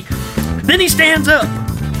RV. Then he stands up.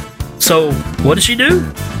 So what does she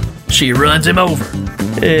do? She runs him over.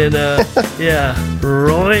 And yeah,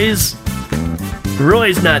 Roy's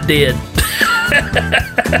not dead.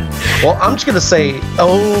 Well, I'm just gonna say,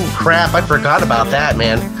 oh crap, I forgot about that,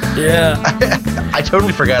 man. Yeah. I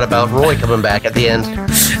totally forgot about Roy coming back at the end.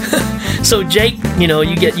 So Jake, you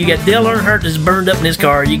get Dale Earnhardt is burned up in his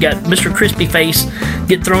car. You got Mr. Crispy Face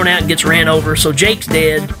get thrown out and gets ran over. So Jake's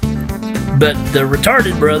dead. But the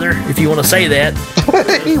retarded brother, if you want to say that,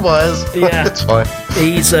 he was. Yeah, that's fine.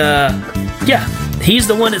 He's he's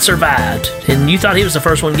the one that survived, and you thought he was the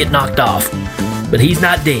first one to get knocked off, but he's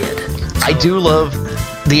not dead. I do love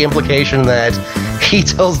the implication that he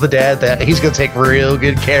tells the dad that he's going to take real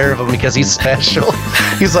good care of him because he's special.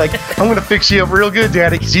 He's like, I'm going to fix you up real good,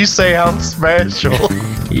 Daddy, because you say I'm special.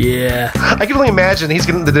 Yeah. I can only imagine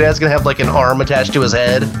the dad's going to have like an arm attached to his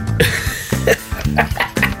head.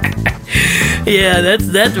 Yeah,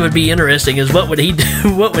 that would be interesting. Is what would he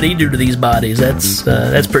do? What would he do to these bodies?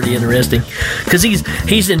 That's pretty interesting. Because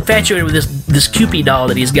he's infatuated with this Cupid doll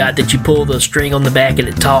that he's got that you pull the string on the back and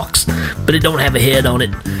it talks, but it don't have a head on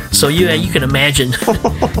it. So you can imagine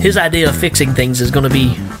his idea of fixing things is going to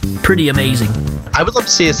be pretty amazing. I would love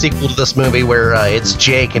to see a sequel to this movie where it's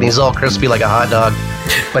Jake and he's all crispy like a hot dog,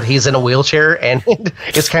 but he's in a wheelchair and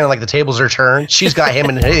it's kind of like the tables are turned. She's got him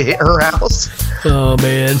in her house. Oh,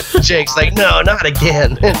 man. Jake's like, no, not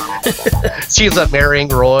again. She ends up marrying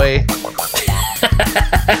Roy.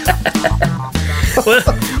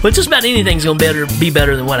 well, just about anything's going to be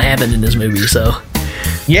better than what happened in this movie, so.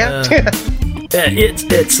 Yeah.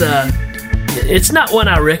 It's not one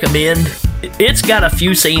I recommend. It's got a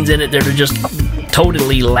few scenes in it that are just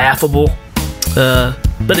totally laughable.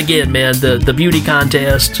 But again, man, the beauty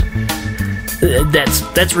contest,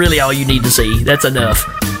 that's really all you need to see. That's enough.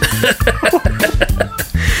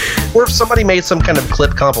 Or if somebody made some kind of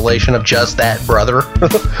clip compilation of just that brother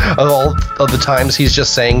of all of the times he's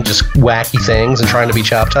just saying just wacky things and trying to be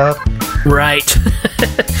Chop Top. Right.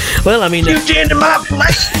 Well, I mean, you get into my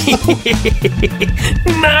place,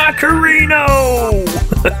 Macarino.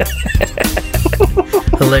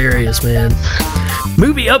 Hilarious, man.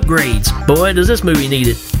 Movie upgrades. Boy, does this movie need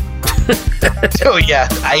it. Oh yeah,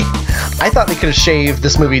 I thought they could have shaved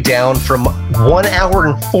this movie down from 1 hour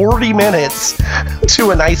and 40 minutes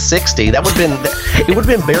to a nice 60. It would have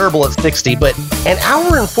been bearable at 60, but an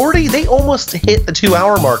hour and 40, they almost hit the 2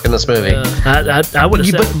 hour mark in this movie. I would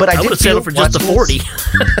have but I would have settled for just the 40.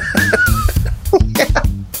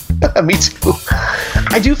 Yeah, me too.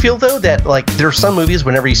 I do feel though that like there are some movies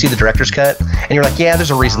whenever you see the director's cut and you're like, yeah,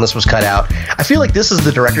 there's a reason this was cut out. I feel like this is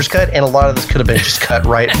the director's cut and a lot of this could have been just cut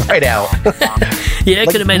right out. Yeah, it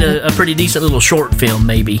could have made a pretty decent little short film,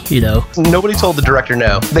 maybe, you know. Nobody told the director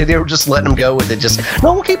no. They were just letting him go with it. Just,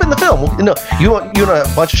 no, we'll keep it in the film. No, you want a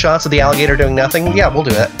bunch of shots of the alligator doing nothing? Yeah, we'll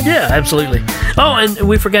do that. Yeah, absolutely. Oh, and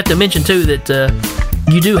we forgot to mention too that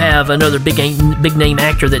you do have another big name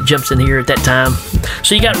actor that jumps in here at that time.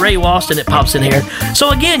 So you got Ray Walston that pops in here. So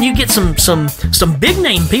again, you get some big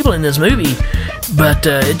name people in this movie, but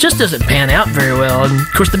it just doesn't pan out very well. And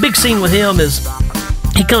of course, the big scene with him is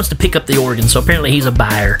he comes to pick up the organ. So apparently he's a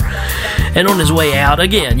buyer. And on his way out,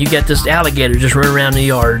 again, you got this alligator just running around the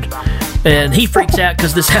yard. And he freaks out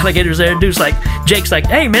because this alligator's there. And Jake's like,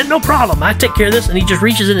 hey, man, no problem. I take care of this. And he just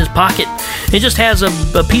reaches in his pocket and just has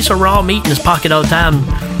a piece of raw meat in his pocket all the time.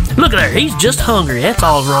 Look at there. He's just hungry. That's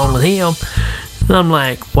all's wrong with him. And I'm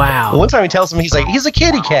like, wow. One time he tells him, he's like, he's a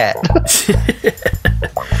kitty cat.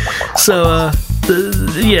 So,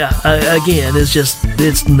 again,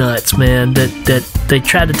 it's nuts, man, that they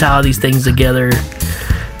try to tie all these things together.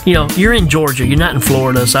 You know, you're in Georgia, you're not in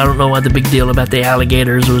Florida, so I don't know why the big deal about the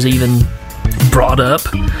alligators was even brought up.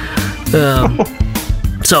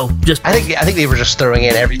 So just I think they were just throwing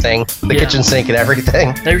in everything, the kitchen sink and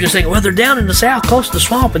everything. They were just thinking, well, they're down in the south, close to the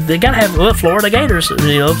swamp, but they gotta have Florida gators,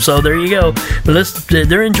 you know. So there you go. But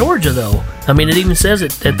they're in Georgia, though. I mean, it even says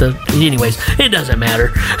it at the. Anyways, it doesn't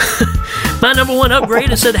matter. My number one upgrade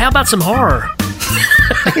is said, how about some horror?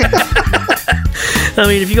 I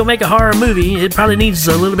mean, if you're going to make a horror movie, it probably needs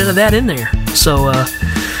a little bit of that in there. So,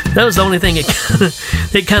 that was the only thing it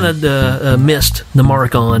kind of missed the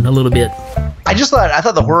mark on a little bit. I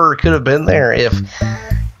thought the horror could have been there if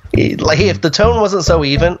the tone wasn't so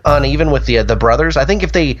uneven with the brothers. I think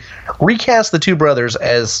if they recast the two brothers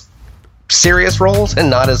as serious roles and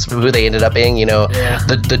not as who they ended up being, you know,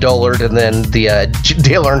 the dullard and then the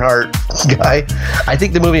Dale Earnhardt guy, I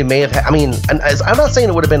think the movie may have I mean, I'm not saying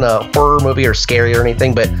it would have been a horror movie or scary or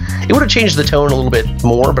anything, but it would have changed the tone a little bit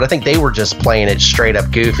more. But I think they were just playing it straight up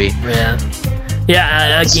goofy.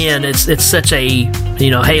 Yeah, again, it's such a,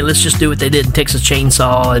 you know, hey, let's just do what they did in Texas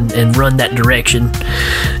Chainsaw and run that direction.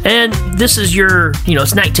 And this is your, you know,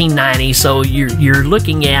 it's 1990, so you're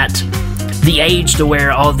looking at the age to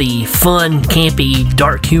where all the fun, campy,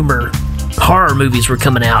 dark humor horror movies were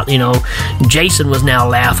coming out. You know, Jason was now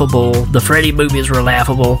laughable. The Freddy movies were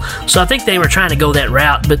laughable. So I think they were trying to go that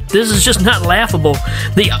route, but this is just not laughable.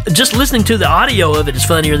 Just listening to the audio of it is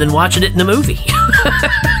funnier than watching it in the movie.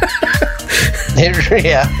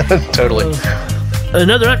 Yeah, totally.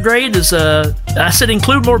 another upgrade is I said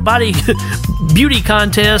include more body beauty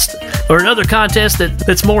contest or another contest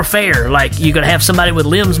that's more fair. Like you could have somebody with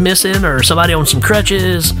limbs missing or somebody on some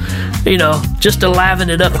crutches, just to liven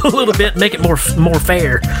it up a little bit, make it more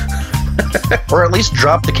fair. Or at least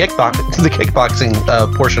drop the kickboxing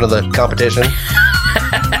portion of the competition.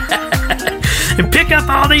 And pick up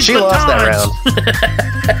all these She batons. lost that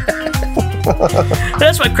round.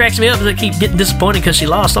 That's what cracks me up is I keep getting disappointed because she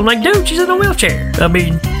lost. I'm like, dude, she's in a wheelchair. I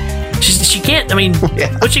mean, she can't. I mean,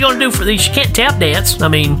 what's she gonna do for these? She can't tap dance. I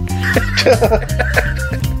mean,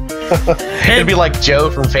 it'd be like Joe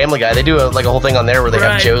from Family Guy. They do a whole thing on there where they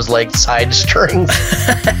have Joe's like side strings.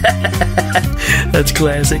 That's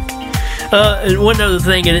classic. And one other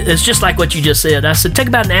thing, and it's just like what you just said. I said, take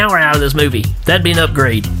about an hour out of this movie. That'd be an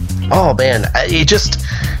upgrade. Oh man,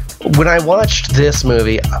 when I watched this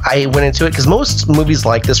movie, I went into it because most movies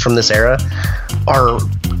like this from this era are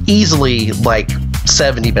easily like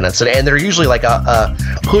 70 minutes, and they're usually like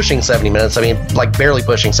pushing 70 minutes. I mean, like barely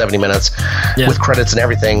pushing 70 minutes with credits and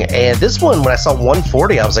everything. And this one, when I saw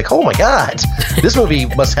 140, I was like, oh my god, this movie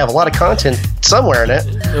must have a lot of content somewhere in it.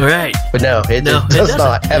 Right. But no, it does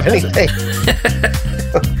not have anything.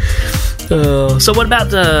 So what about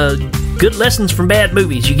the good lessons from bad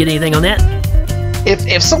movies? You get anything on that?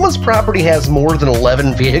 If someone's property has more than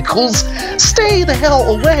 11 vehicles, stay the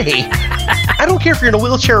hell away. I don't care if you're in a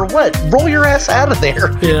wheelchair or what. Roll your ass out of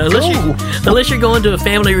there. Yeah, unless you're going to a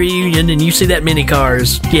family reunion and you see that many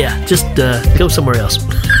cars, just go somewhere else.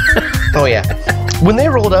 Oh yeah. When they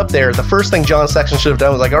rolled up there, the first thing John Saxon should have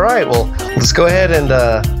done was like, all right, well, let's go ahead and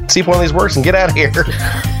see if one of these works and get out of here.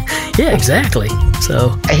 Yeah, exactly.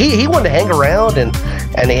 So he wanted to hang around, and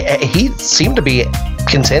he seemed to be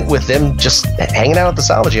content with them just hanging out at the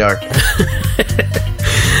salvage yard.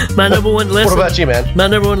 My number one lesson. What about you, man? My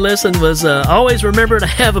number one lesson was always remember to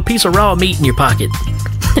have a piece of raw meat in your pocket.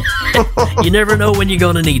 You never know when you're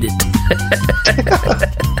going to need it.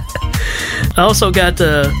 I also got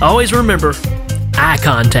always remember eye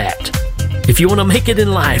contact. If you want to make it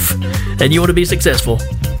in life and you want to be successful,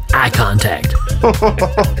 eye contact.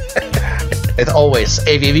 It's always,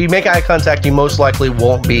 if you make eye contact, you most likely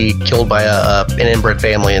won't be killed by an inbred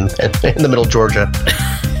family in the middle of Georgia.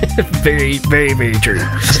 Very, very, very true.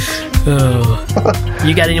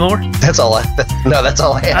 You got any more? That's all I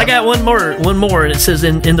have. I got one more, and it says,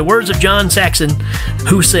 in the words of John Saxon,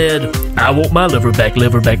 who said, I want my liver back,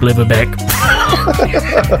 liver back, liver back.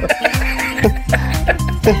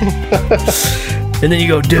 And then you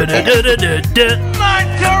go, da-da-da-da-da-da.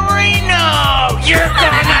 Monterino, you're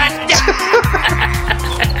gonna die.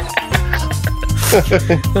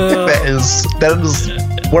 That is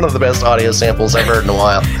one of the best audio samples I've heard in a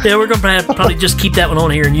while. Yeah, we're gonna probably just keep that one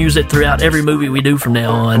on here and use it throughout every movie we do from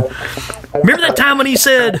now on. Remember that time when he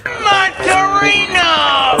said,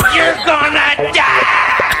 Monterino, you're gonna die.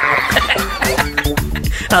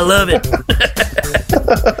 I love it.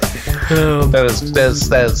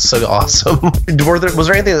 That is so awesome. Was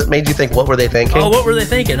there anything that made you think, what were they thinking? Oh, what were they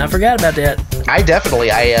thinking? I forgot about that.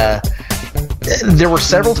 There were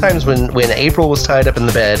several times when April was tied up in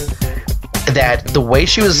the bed that the way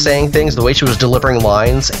she was saying things, the way she was delivering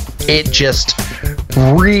lines, it just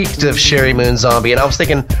reeked of Sherry Moon Zombie. And I was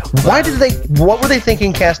thinking, what were they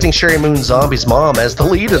thinking casting Sherry Moon Zombie's mom as the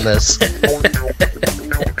lead in this?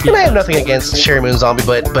 And I have nothing against Sherry Moon Zombie,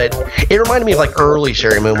 but it reminded me of like early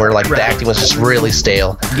Sherry Moon, where like the acting was just really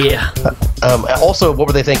stale. Yeah. Also, what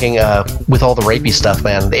were they thinking with all the rapey stuff,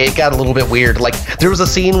 man? It got a little bit weird. Like there was a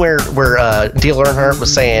scene where Dale Earnhardt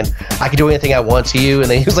was saying, "I could do anything I want to you," and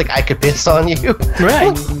then he was like, "I could piss on you."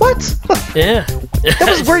 Right. What? Yeah. That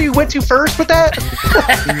was where you went to first with that.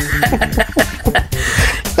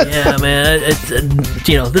 Yeah, man.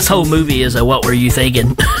 This whole movie is a what were you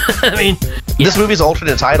thinking? I mean, This movie's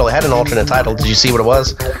alternate title. It had an alternate title. Did you see what it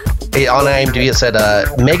was? On IMDb, it said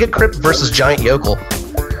Mega Crypt versus Giant Yokel.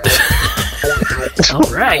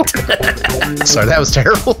 All right. Sorry, that was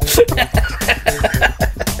terrible.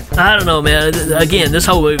 I don't know, man. Again, this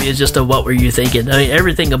whole movie is just a what were you thinking? I mean,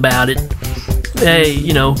 everything about it. Hey,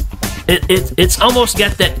 it's almost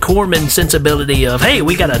got that Corman sensibility of, hey,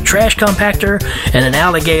 we got a trash compactor and an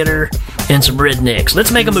alligator and some rednecks.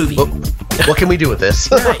 Let's make a movie. What can we do with this?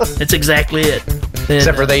 Right. That's exactly it.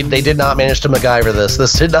 Except for they did not manage to MacGyver this.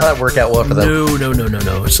 This did not work out well for them.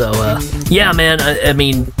 No. So, yeah, man, I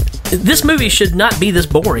mean, this movie should not be this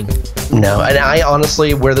boring. No, and I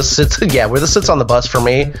honestly, where this sits on the bus for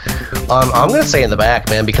me, I'm going to say in the back,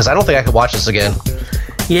 man, because I don't think I could watch this again.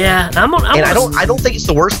 Yeah, I don't think it's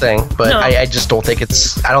the worst thing, but no. I just don't think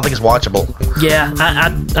it's watchable. Yeah,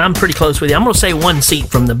 I'm pretty close with you. I'm gonna say one seat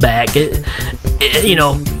from the back.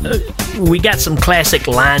 We got some classic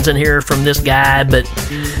lines in here from this guy, but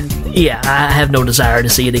yeah, I have no desire to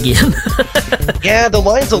see it again. Yeah, the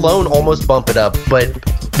lines alone almost bump it up, but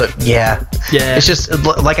yeah, it's just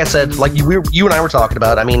like I said, like you and I were talking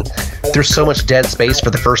about. I mean, there's so much dead space for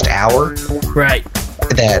the first hour, right?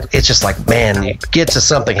 That it's just like, man, you get to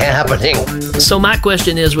something happening. So my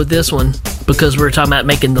question is with this one, because we're talking about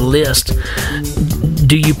making the list,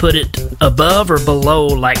 do you put it above or below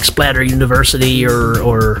like Splatter University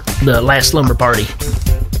or The Last Slumber Party?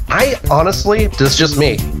 I honestly, this is just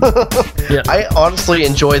me. Yeah. I honestly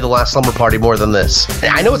enjoy The Last Slumber Party more than this.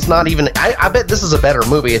 I know it's not even. I bet this is a better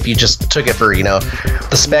movie if you just took it for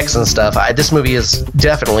the specs and stuff. This movie is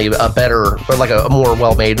definitely a better, or like a more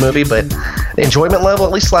well-made movie. But the enjoyment level,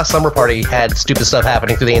 at least Last Slumber Party had stupid stuff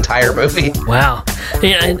happening through the entire movie. Wow,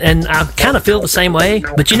 yeah, and I kind of feel the same way.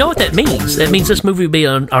 But you know what that means? That means this movie would be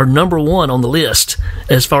our number one on the list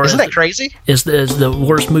as far Isn't that crazy? Is the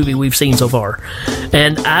worst movie we've seen so far,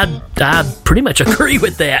 and I pretty much agree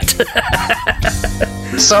with that.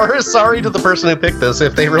 Sorry to the person who picked this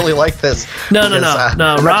if they really like this. No.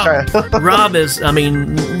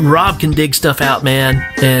 Rob can dig stuff out, man,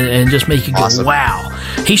 and just make you go, awesome. Wow.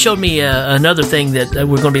 He showed me another thing that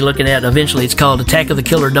we're going to be looking at eventually. It's called Attack of the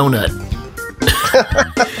Killer Donut.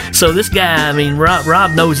 So this guy,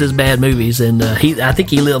 Rob knows his bad movies, and I think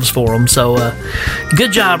he lives for them. So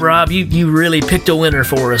good job, Rob. You really picked a winner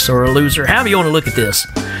for us, or a loser, however you want to look at this.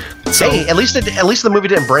 So, hey, at least the movie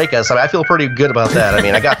didn't break us. I feel pretty good about that.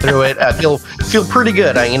 I got through it. I feel pretty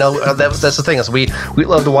good. That's the thing is we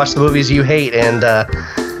love to watch the movies you hate, and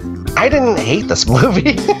I didn't hate this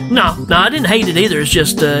movie. No, I didn't hate it either. It's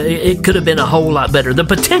just it could have been a whole lot better. The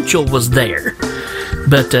potential was there,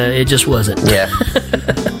 but it just wasn't. Yeah.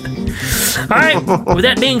 All right. With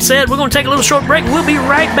that being said, we're going to take a little short break. We'll be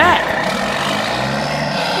right back.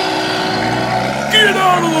 Get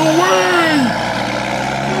out of the way!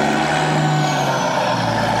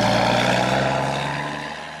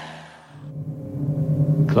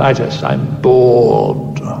 Clytus, I'm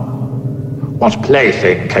bored. What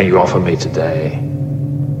plaything can you offer me today?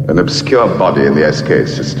 An obscure body in the SK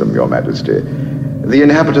system, Your Majesty. The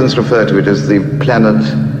inhabitants refer to it as the planet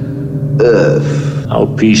Earth. How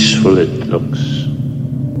peaceful it looks.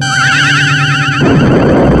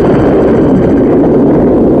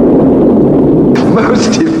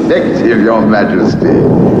 Most effective, Your Majesty.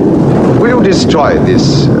 We'll destroy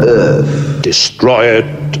this Earth. Destroy it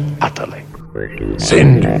utterly.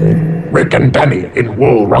 Send Rick and Danny in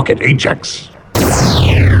Wool Rocket Ajax.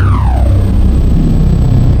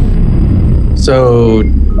 So,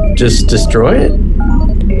 just destroy it?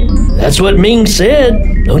 That's what Ming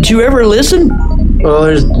said. Don't you ever listen? Well,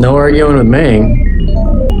 there's no arguing with Ming.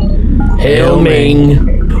 Hail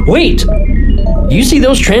Ming. Wait! You see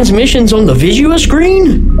those transmissions on the Visua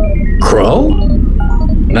screen? Crow?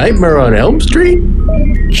 Nightmare on Elm Street?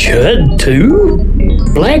 Chud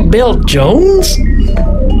 2? Black Belt Jones?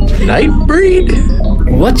 Nightbreed?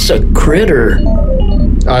 What's a critter?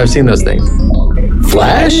 Oh, I've seen those things.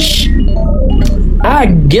 Flash? I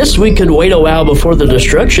guess we could wait a while before the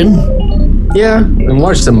destruction. Yeah, and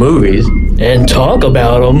watch the movies. And talk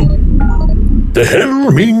about them. The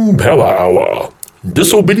Hail Ming Power Hour.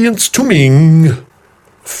 Disobedience to Ming.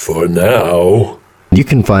 For now. You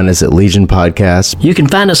can find us at Legion Podcast. You can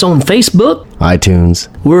find us on Facebook. iTunes.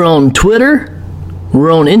 We're on Twitter.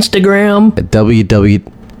 We're on Instagram. At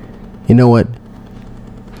You know what?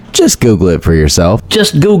 Just Google it for yourself.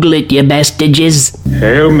 Just Google it, you bastages.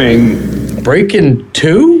 Hail Ming. Breaking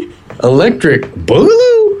 2? Electric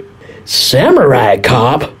Boogaloo? Samurai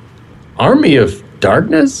Cop? Army of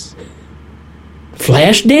Darkness?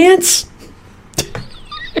 Flashdance?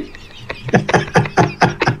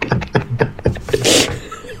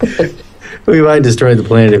 We might destroy the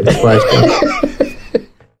planet if it's Flashdance.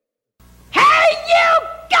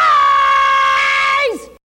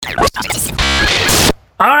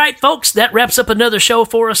 All right, folks, that wraps up another show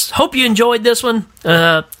for us. Hope you enjoyed this one.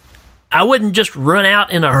 I wouldn't just run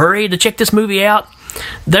out in a hurry to check this movie out.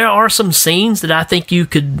 There are some scenes that I think you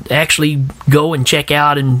could actually go and check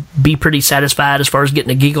out and be pretty satisfied as far as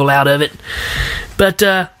getting a giggle out of it. But,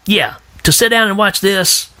 yeah, to sit down and watch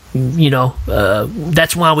this,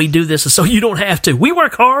 that's why we do this, is so you don't have to. We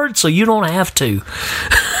work hard, so you don't have to.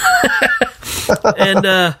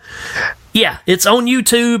 And, yeah, it's on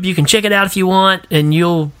YouTube. You can check it out if you want, and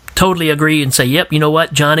you'll totally agree and say, yep, you know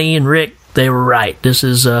what, Johnny and Rick, they were right. This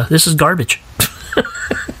is garbage.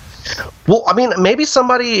 Well, I mean, maybe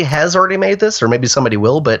somebody has already made this, or maybe somebody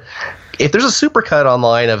will, but if there's a supercut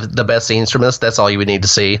online of the best scenes from this, that's all you would need to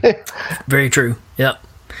see. Very true. Yep.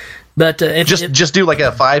 But just do like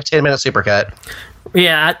a 5-10 minute supercut.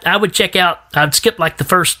 Yeah, I would check out. I'd skip like the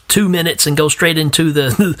first 2 minutes and go straight into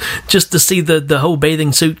the just to see the whole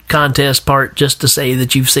bathing suit contest part, just to say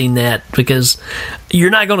that you've seen that, because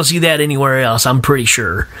you're not going to see that anywhere else, I'm pretty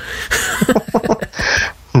sure.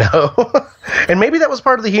 No. And maybe that was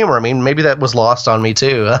part of the humor. I mean, maybe that was lost on me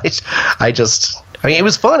too. I mean, it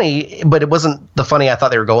was funny, but it wasn't the funny I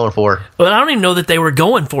thought they were going for. Well, I don't even know that they were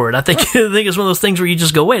going for it. I think it's one of those things where you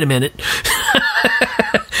just go, wait a minute.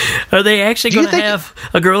 Are they actually going to have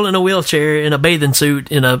a girl in a wheelchair in a bathing suit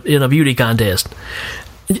in a beauty contest?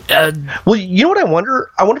 Well, you know what I wonder?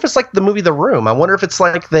 I wonder if it's like the movie The Room. I wonder if it's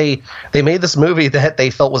like they made this movie that they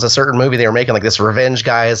felt was a certain movie they were making, like this revenge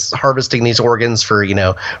guys harvesting these organs for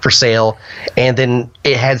sale, and then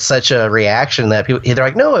it had such a reaction that they're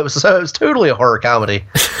like, no, it was totally a horror comedy.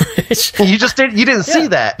 You didn't see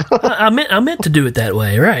that. I meant to do it that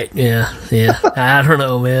way, right? Yeah. I don't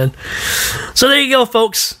know, man. So there you go,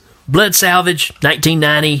 folks. Blood Salvage,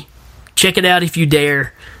 1990. Check it out if you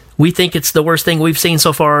dare. We think it's the worst thing we've seen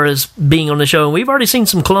so far as being on the show, and we've already seen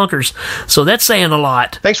some clunkers, so that's saying a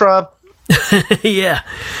lot. Thanks, Rob. Yeah.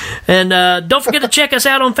 And don't forget to check us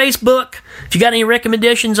out on Facebook. If you got any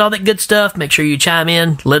recommendations, all that good stuff, make sure you chime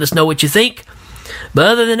in. Let us know what you think. But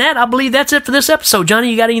other than that, I believe that's it for this episode.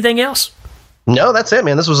 Johnny, you got anything else? No, that's it,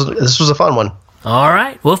 man. This was a fun one. All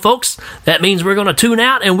right. Well, folks, that means we're going to tune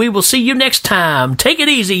out, and we will see you next time. Take it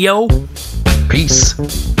easy, yo. Peace.